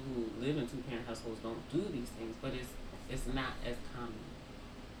people who live in two-parent households don't do these things, but it's not as common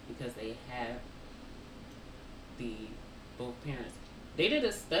because they have both parents. They did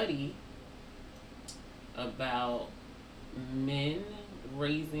a study about men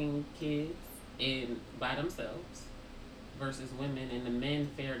raising kids and by themselves versus women, and the men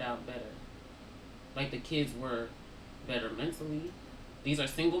fared out better. Like the kids were better mentally. These are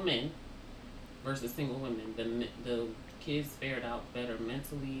single men versus single women. The kids fared out better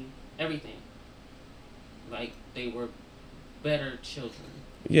mentally, everything. Like they were better children,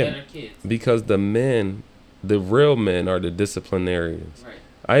 Yeah, better kids. because the men, the real men, are the disciplinarians. Right.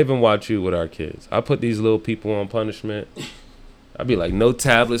 I even watch you with our kids. I put these little people on punishment. I be like, no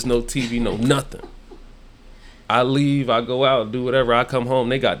tablets, no TV, no nothing. I leave, I go out, do whatever. I come home,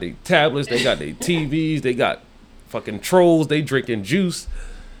 they got their tablets, they got their TVs, they got fucking trolls, they drinking juice.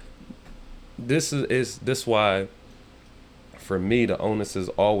 This is this why, for me, the onus is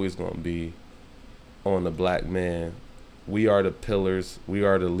always gonna be on the black man. We are the pillars. We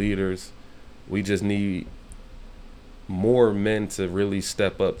are the leaders. We just need more men to really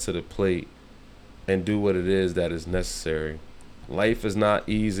step up to the plate and do what it is that is necessary. Life is not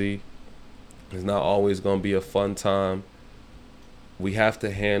easy. It's not always going to be a fun time. We have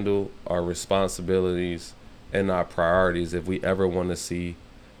to handle our responsibilities and our priorities if we ever want to see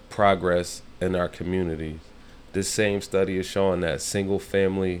progress in our communities. This same study is showing that single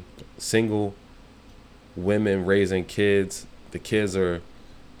women raising kids, the kids are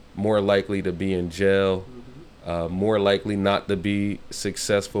more likely to be in jail, more likely not to be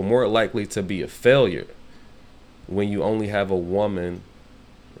successful, more likely to be a failure when you only have a woman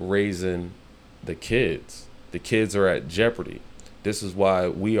raising the kids. The kids are at jeopardy. This is why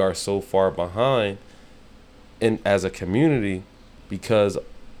we are so far behind as a community, because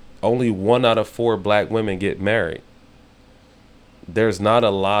only 1 out of 4 black women get married. There's not a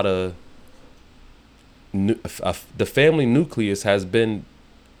lot of the family nucleus has been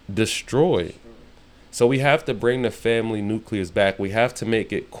destroyed. So we have to bring the family nucleus back. We have to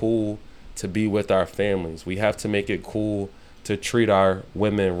make it cool to be with our families. We have to make it cool to treat our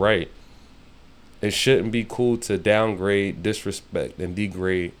women right. It shouldn't be cool to downgrade, disrespect, and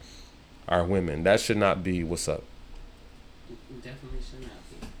degrade our women. That should not be what's up. It definitely should not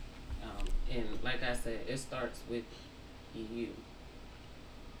be. And like I said, it starts with you.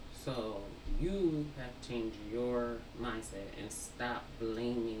 So you have to change your mindset and stop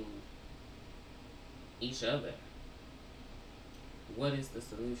blaming each other. What is the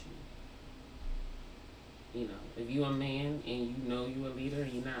solution? You know, if you're a man and you know you're a leader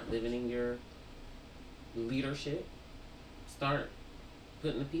and you're not living in your leadership, start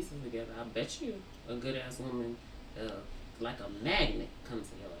putting the pieces together. I bet you a good ass woman, like a magnet, comes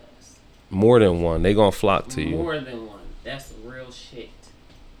to your ass. More than one. They gonna flock to you. More than one. That's real shit.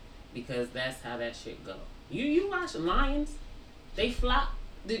 Because that's how that shit go. You watch lions, they flock.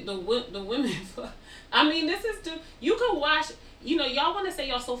 The women flock. I mean, this is you can watch. You know, y'all want to say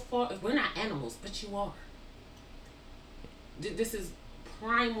y'all so far. We're not animals, but you are. This is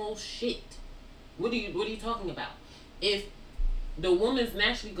primal shit. What are you talking about? If the woman's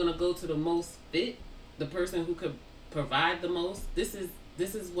naturally gonna go to the most fit, the person who could provide the most. This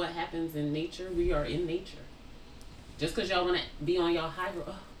is what happens in nature. We are in nature. Just because y'all want to be on y'all high,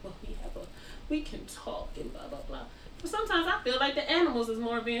 well, we can talk and blah blah blah. But sometimes I feel like the animals is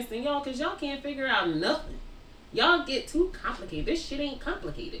more advanced than y'all, because y'all can't figure out nothing. Y'all get too complicated. This shit ain't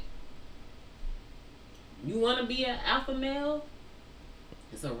complicated. You want to be an alpha male?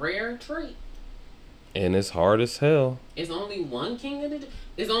 It's a rare trait. And it's hard as hell. It's only one king of the.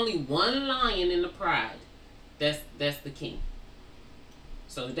 There's only one lion in the pride. That's the king.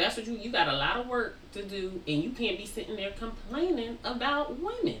 So that's what you got a lot of work to do, and you can't be sitting there complaining about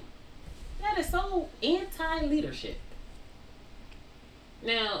women. That is so anti-leadership.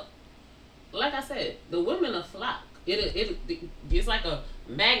 Now, like I said, the women are flock. It's like a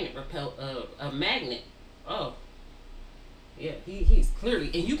magnet a magnet. Oh, yeah, he's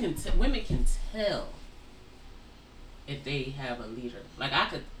clearly, and you can women can tell if they have a leader. Like I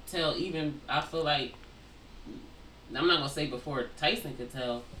could tell. Even I feel like, I'm not gonna say before Tyson could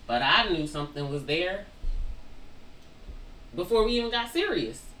tell, but I knew something was there before we even got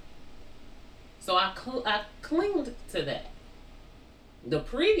serious. So I clinged to that. The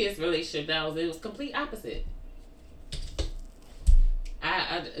previous relationship that I was in was complete opposite.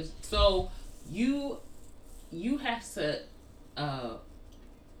 So you have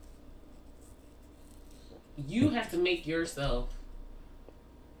to make yourself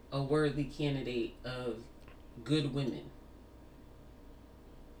a worthy candidate of good women.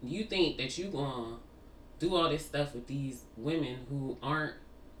 You think that you gonna do all this stuff with these women who aren't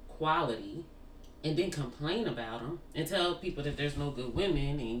quality, and then complain about them and tell people that there's no good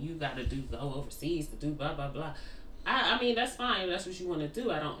women and you gotta go overseas to do blah blah blah. I mean, that's fine. That's what you want to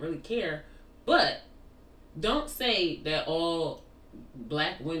do. I don't really care. But don't say that all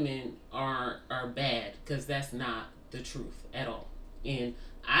black women are bad, because that's not the truth at all. And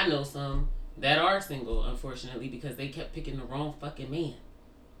I know some that are single, unfortunately, because they kept picking the wrong fucking man.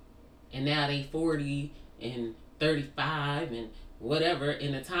 And now they 40 and 35 and whatever,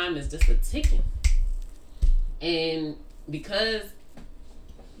 and the time is just a ticking. And because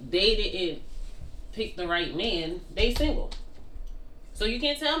they didn't pick the right man, they single. So you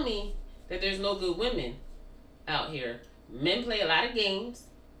can't tell me that there's no good women out here. Men play a lot of games.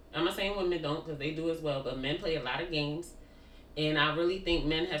 I'm not saying women don't, because they do as well, but men play a lot of games. And I really think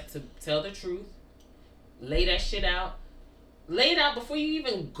men have to tell the truth, lay that shit out. Lay it out before you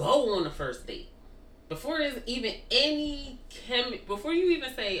even go on the first date. Before there's even any before you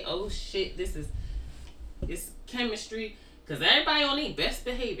even say, oh shit, it's chemistry, because everybody on their best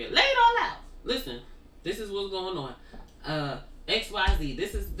behavior. Lay it all out. Listen, this is what's going on. XYZ,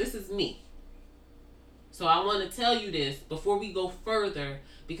 this is me. So I want to tell you this before we go further,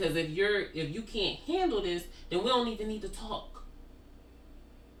 because if you can't handle this, then we don't even need to talk.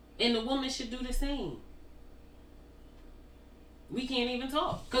 And the woman should do the same. We can't even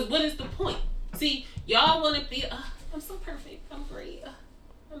talk, because what is the point? See, y'all want to be, I'm so perfect, I'm great,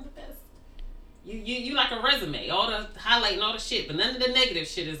 I'm the best. You like a resume, all the highlighting all the shit, but none of the negative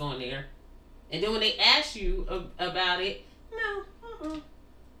shit is on there. And then when they ask you about it, no,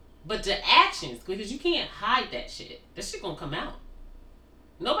 But the actions, because you can't hide that shit. That shit gonna come out.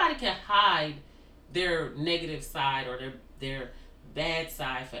 Nobody can hide their negative side or their bad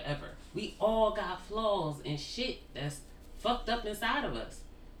side forever. We all got flaws and shit that's fucked up inside of us.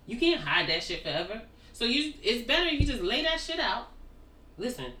 You can't hide that shit forever. So it's better you just lay that shit out.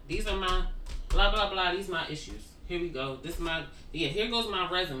 Listen, these are my blah blah blah, these are my issues. Here we go. Here goes my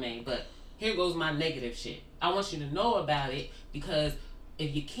resume, but here goes my negative shit. I want you to know about it, because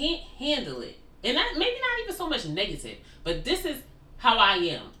if you can't handle it, and that maybe not even so much negative, but this is how I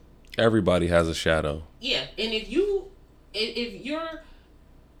am. Everybody has a shadow. Yeah, and if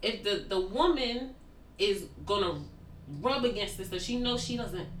the woman is gonna rub against this, that she knows she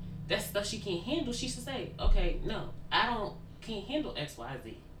doesn't, that stuff she can't handle, she should say, okay, no, can't handle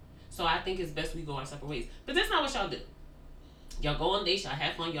XYZ. So I think it's best we go our separate ways. But that's not what y'all do. Y'all go on dates, y'all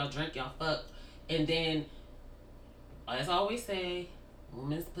have fun, y'all drink, y'all fuck, and then, as I always say,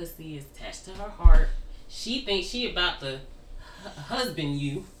 woman's pussy is attached to her heart. She thinks she about to husband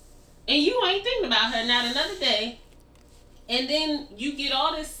you, and you ain't thinking about her not another day. And then you get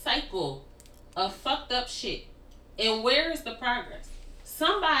all this cycle of fucked up shit. And where is the progress?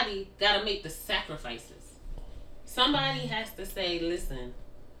 Somebody gotta make the sacrifices. Somebody has to say, listen,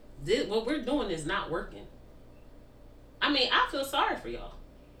 what we're doing is not working. I mean, I feel sorry for y'all.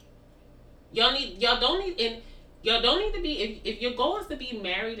 Y'all don't need to be, if your goal is to be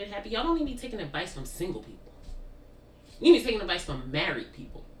married and happy, y'all don't need to be taking advice from single people. You need to be taking advice from married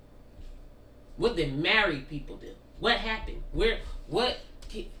people. What did married people do? What happened? This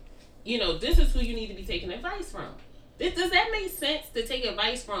is who you need to be taking advice from. Does that make sense, to take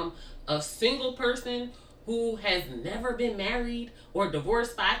advice from a single person who has never been married or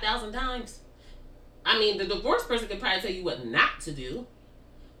divorced 5,000 times? I mean, the divorced person can probably tell you what not to do.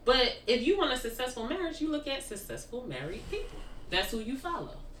 But if you want a successful marriage, you look at successful married people. That's who you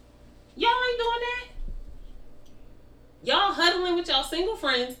follow. Y'all ain't doing that. Y'all huddling with y'all single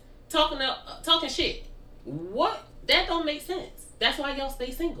friends, talking shit. What? That don't make sense. That's why y'all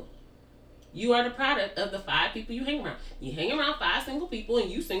stay single. You are the product of the 5 people you hang around. You hang around 5 single people, and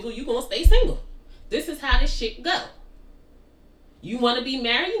you single, you gonna stay single. This is how this shit go. You want to be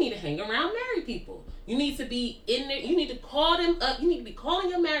married, you need to hang around married people. You need to be in there. You need to call them up. You need to be calling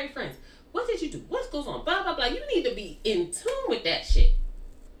your married friends. What did you do? What goes on? Blah, blah, blah. You need to be in tune with that shit.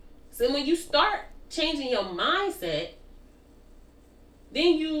 So when you start changing your mindset,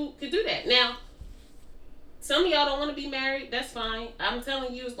 then you could do that. Now, some of y'all don't want to be married. That's fine. I'm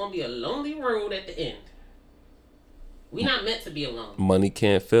telling you, it's going to be a lonely road at the end. We're not meant to be alone. Money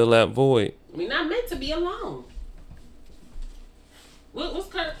can't fill that void. We're not meant to be alone. What's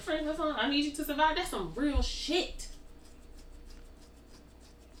Kirk Franklin's song? I Need You to Survive. That's some real shit.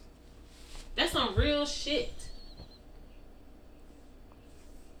 That's some real shit.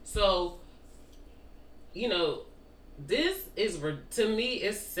 So, this is, to me,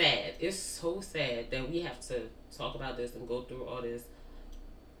 it's sad. It's so sad that we have to talk about this and go through all this.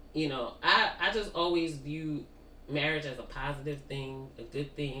 I just always view marriage as a positive thing, a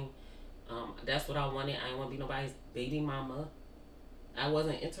good thing. That's what I wanted. I didn't want to be nobody's baby mama. I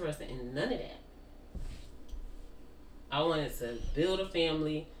wasn't interested in none of that. I wanted to build a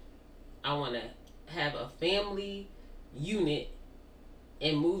family. I want to have a family unit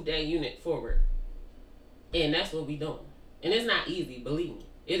and move that unit forward. And that's what we doing. And it's not easy, believe me.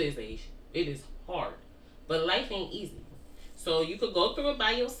 It is hard. But life ain't easy. So you could go through it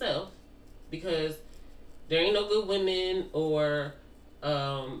by yourself because there ain't no good women or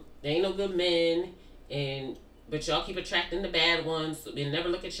there ain't no good men, but y'all keep attracting the bad ones and never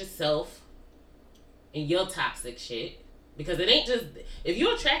look at yourself and your toxic shit. Because it ain't just, if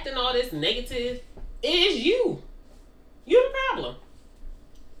you're attracting all this negative, it is you. You're the problem.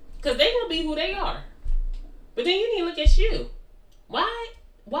 Because they gonna be who they are. But then you need to look at you. Why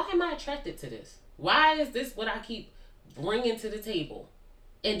am I attracted to this? Why is this what I keep bringing to the table?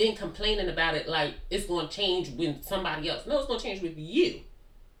 And then complaining about it like it's going to change with somebody else. No, it's going to change with you.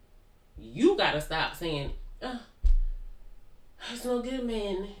 You got to stop saying, oh, there's no good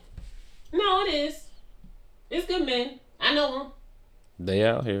men. No, it is. It's good men. I know them. They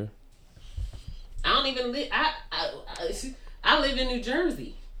out here. I don't even live. I live in New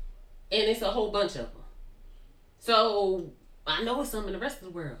Jersey. And it's a whole bunch of them. So I know it's some in the rest of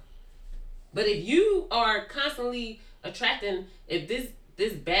the world. But if you are constantly attracting, if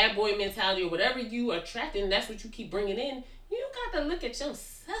this bad boy mentality or whatever you are attracting, that's what you keep bringing in, you got to look at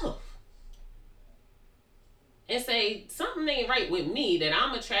yourself and say, something ain't right with me that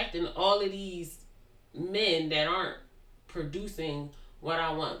I'm attracting all of these men that aren't producing what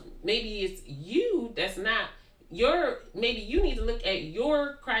I want. Maybe it's you that's not maybe you need to look at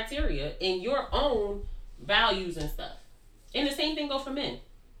your criteria and your own values and stuff. And the same thing go for men.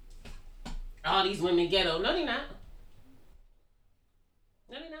 All these women ghetto. No, they're not.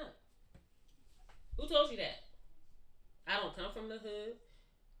 No, they're not. Who told you that? I don't come from the hood.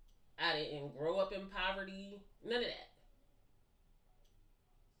 I didn't grow up in poverty. None of that.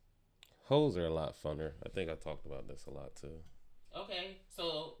 Hoes are a lot funner. I think I talked about this a lot too. Okay,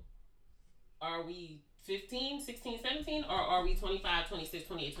 so are we 15, 16, 17? Or are we 25, 26,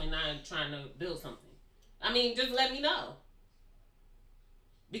 28, 29 trying to build something? I mean, just let me know.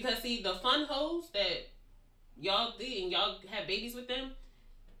 Because see, the fun hoes that y'all did and y'all have babies with them,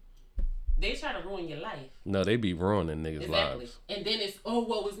 they try to ruin your life. No, they be ruining niggas' lives. And then it's, oh,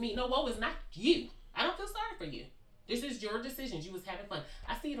 woe is me. No, woe is not you. I don't feel sorry for you. This is your decisions. You was having fun.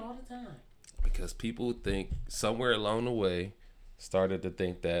 I see it all the time. Because people think somewhere along the way started to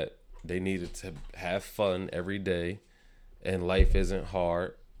think that they needed to have fun every day and life isn't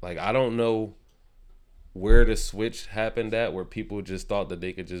hard. Like, I don't know where the switch happened at, where people just thought that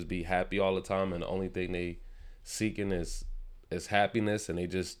they could just be happy all the time and the only thing they seeking is happiness, and they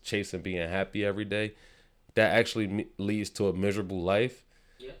just chasing being happy every day. That actually leads to a miserable life.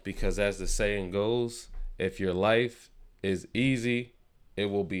 Yeah. Because as the saying goes, if your life is easy, it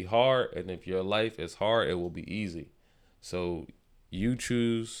will be hard, and if your life is hard, it will be easy. So you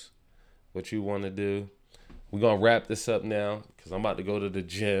choose what you want to do. We're gonna wrap this up now because I'm about to go to the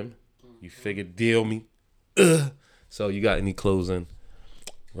gym. You figured deal me. So you got any closing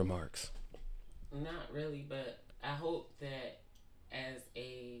remarks? Not really, but I hope that as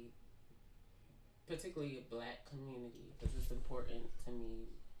a, particularly a black community, because it's important to me,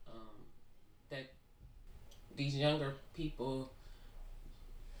 that these younger people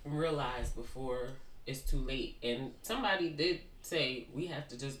realize before it's too late. And somebody did say we have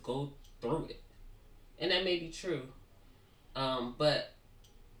to just go through it. And that may be true. But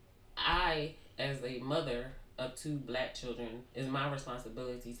I, as a mother of 2 black children, is my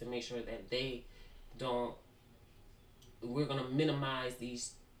responsibility to make sure that they don't, we're going to minimize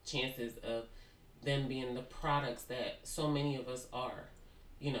these chances of them being the products that so many of us are.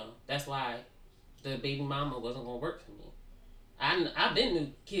 You know, that's why the baby mama wasn't going to work for me. I've been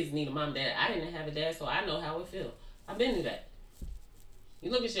knew kids need a mom and dad. I didn't have a dad, so I know how it feels. I've been through that.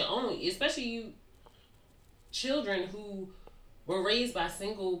 You look at your own, especially you children who were raised by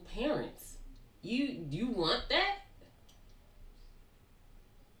single parents. You want that?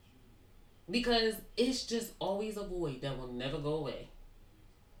 Because it's just always a void that will never go away.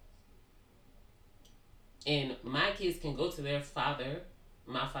 And my kids can go to their father.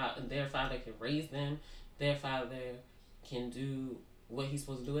 Their father can raise them. Their father can do what he's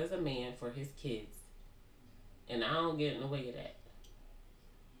supposed to do as a man for his kids. And I don't get in the way of that.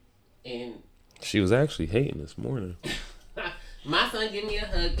 And she was actually hating this morning. My son give me a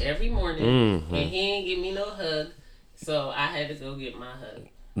hug every morning, and he ain't give me no hug, so I had to go get my hug.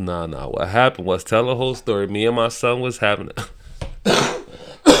 Nah. What happened was, tell the whole story. Me and my son was having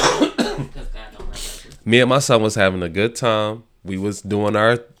me and my son was having a good time. We was doing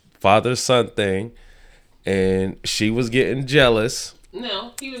our father-son thing, and she was getting jealous.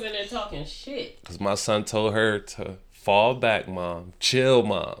 No, he was in there talking shit. Because my son told her to fall back, mom. Chill,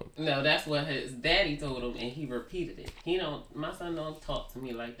 mom. No, that's what his daddy told him, and he repeated it. My son don't talk to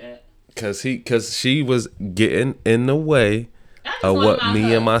me like that. Cause she was getting in the way of what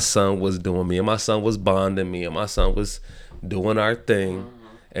me and my son was doing. Me and my son was bonding. Me and my son was doing our thing,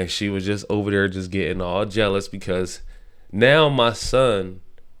 and she was just over there just getting all jealous because now my son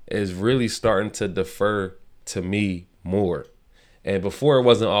is really starting to defer to me more. And before it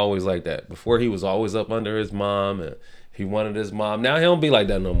wasn't always like that. Before he was always up under his mom and he wanted his mom. Now he don't be like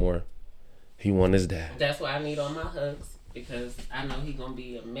that no more. He want his dad. That's why I need all my hugs because I know he gonna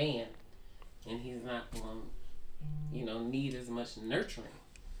be a man and he's not gonna, need as much nurturing.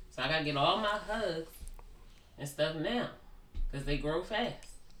 So I gotta get all my hugs and stuff now because they grow fast.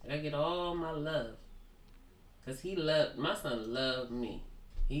 I gotta get all my love because my son loved me.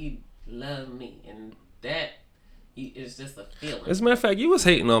 He loved me, and that it's just a feeling. As a matter of fact, you was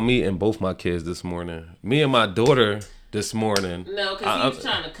hating on me and both my kids this morning. Me and my daughter this morning. No, because he was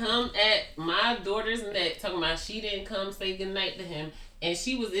trying to come at my daughter's neck, talking about she didn't come say goodnight to him. And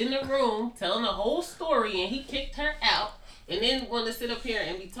she was in the room telling the whole story, and he kicked her out. And then want to sit up here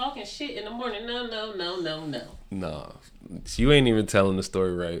and be talking shit in the morning. No. No, you ain't even telling the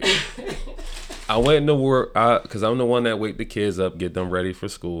story right. I went to work because I'm the one that wake the kids up, get them ready for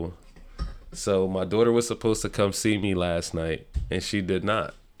school. So my daughter was supposed to come see me last night, and she did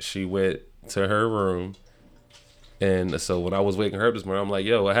not. She went to her room, and so when I was waking her up this morning, I'm like,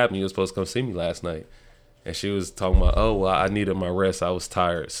 yo, what happened? You were supposed to come see me last night. And she was talking about, oh, well, I needed my rest. I was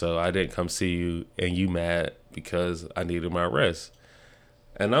tired, so I didn't come see you, and you mad because I needed my rest.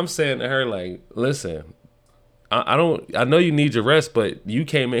 And I'm saying to her, like, listen, I know you need your rest, but you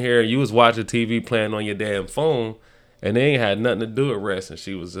came in here and you was watching TV playing on your damn phone, and they ain't had nothing to do with rest. And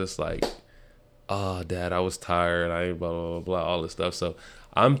she was just like, oh, Dad, I was tired. I ain't blah, blah, blah, blah, all this stuff. So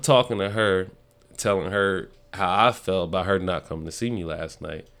I'm talking to her, telling her how I felt about her not coming to see me last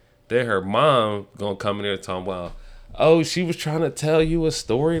night. Then her mom gonna come in there talking about, oh, she was trying to tell you a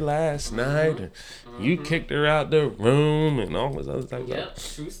story last night, and you kicked her out the room and all this other stuff. Yep,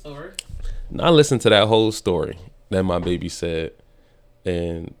 true story. And I listened to that whole story that my baby said,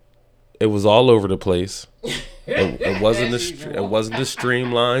 and it was all over the place. It wasn't a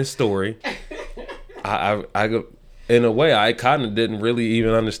streamlined story. I in a way, I kind of didn't really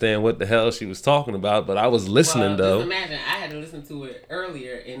even understand what the hell she was talking about, but I was listening though. Just imagine, I had to listen to it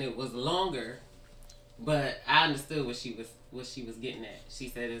earlier, and it was longer, but I understood what she was getting at. She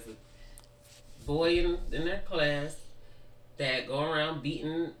said there's a boy in their class that go around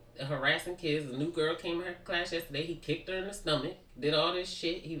harassing kids. A new girl came in her class yesterday. He kicked her in the stomach, did all this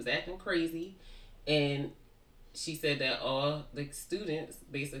shit. He was acting crazy, and she said that all the students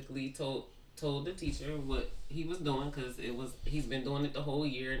basically told the teacher what he was doing because he's been doing it the whole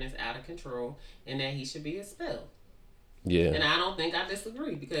year and it's out of control, and that he should be expelled. Yeah. And I don't think I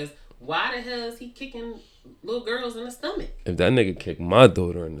disagree because why the hell is he kicking little girls in the stomach? If that nigga kicked my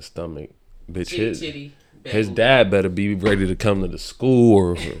daughter in the stomach, bitch, his dad better be ready to come to the school,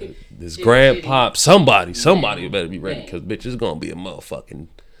 or his grandpop, somebody better be ready because bitch, it's gonna be a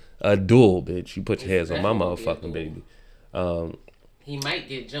duel, bitch. You put your hands on my motherfucking baby. He might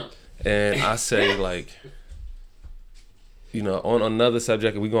get jumped. And I say, like, on another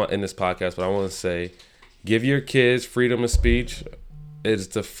subject, we're going to end this podcast, but I want to say, give your kids freedom of speech. It's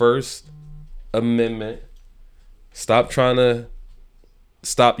the First Amendment. Stop trying to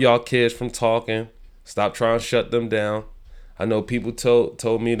stop y'all kids from talking. Stop trying to shut them down. I know people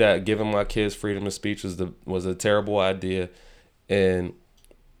told me that giving my kids freedom of speech was a terrible idea, and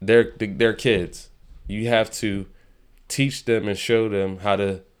they're kids. You have to teach them and show them how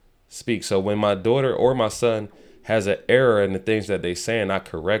to speak. So when my daughter or my son has an error in the things that they saying, I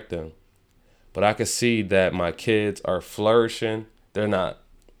correct them. But I can see that my kids are flourishing. They're not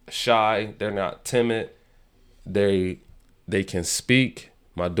shy. They're not timid. They can speak.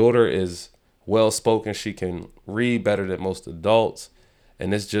 My daughter is well spoken. She can read better than most adults.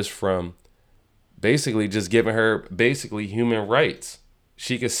 And it's just from basically just giving her basically human rights.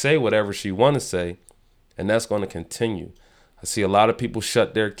 She can say whatever she want to say, and that's going to continue. I see a lot of people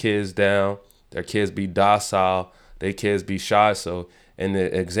shut their kids down. Their kids be docile. Their kids be shy. So, in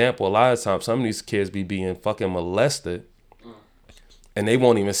the example, a lot of times, some of these kids be being fucking molested, and they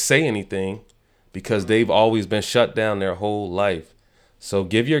won't even say anything because they've always been shut down their whole life. So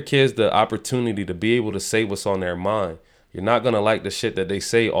give your kids the opportunity to be able to say what's on their mind. You're not going to like the shit that they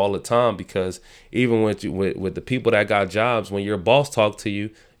say all the time because even with the people that got jobs, when your boss talk to you,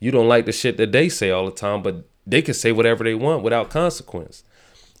 you don't like the shit that they say all the time, but they can say whatever they want without consequence.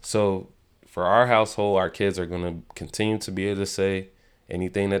 So for our household, our kids are going to continue to be able to say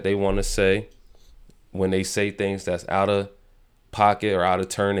anything that they want to say. When they say things that's out of pocket or out of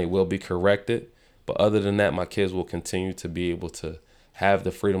turn, they will be corrected. But other than that, my kids will continue to be able to have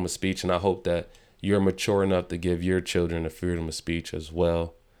the freedom of speech, and I hope that you're mature enough to give your children the freedom of speech as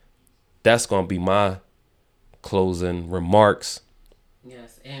well. That's going to be my closing remarks.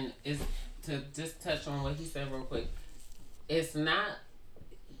 Yes, and it's to just touch on what he said real quick. It's not,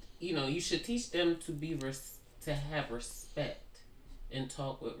 you should teach them to to have respect and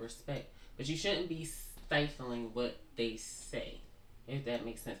talk with respect, but you shouldn't be stifling what they say. If that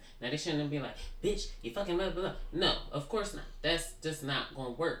makes sense. Now they shouldn't be like, bitch, you fucking blah blah blah. No, of course not. That's just not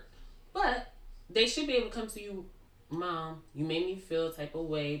gonna work. But they should be able to come to you, Mom, you made me feel a type of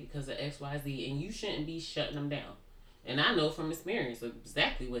way because of XYZ, and you shouldn't be shutting them down. And I know from experience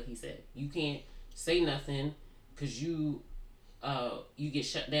exactly what he said. You can't say nothing because you get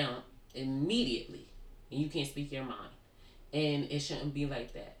shut down immediately, and you can't speak your mind. And it shouldn't be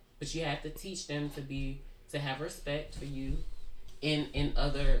like that. But you have to teach them to have respect for you in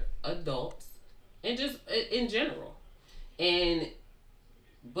other adults and just in general,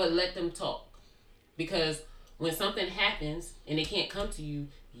 but let them talk, because when something happens and they can't come to you,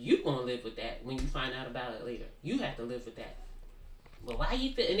 you gonna live with that. When you find out about it later, you have to live with that. But why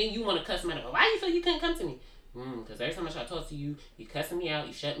you feel, and then you want to cuss them out, why you feel you couldn't come to me? Because every time I try to talk to you, you cussing me out,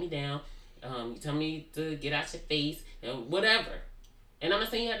 you shut me down, you tell me to get out your face and whatever. And I'm not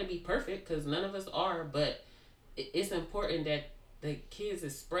saying you have to be perfect, because none of us are, but it's important that the kids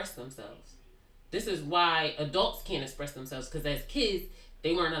express themselves. This is why adults can't express themselves, because as kids,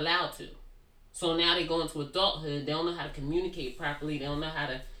 they weren't allowed to. So now they go into adulthood, they don't know how to communicate properly, they don't know how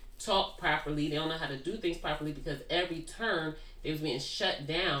to talk properly, they don't know how to do things properly, because every turn they was being shut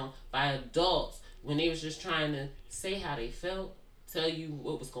down by adults when they was just trying to say how they felt, tell you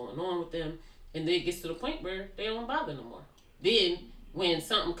what was going on with them, and then it gets to the point where they don't bother no more. Then when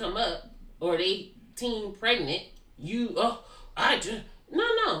something come up, or they teen pregnant,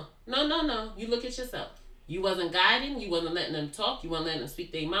 No. You look at yourself. You wasn't guiding. You wasn't letting them talk. You wasn't letting them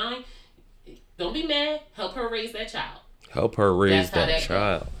speak their mind. Don't be mad. Help her raise that child. Help her raise that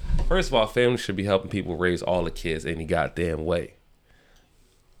child. First of all, families should be helping people raise all the kids any goddamn way.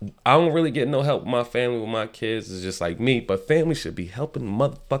 I don't really get no help with my family, with my kids. It's just like me. But family should be helping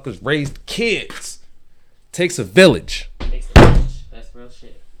motherfuckers raise kids. Takes a village. Takes a village. That's real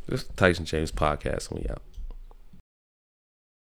shit. This is the Tyson James podcast. We out.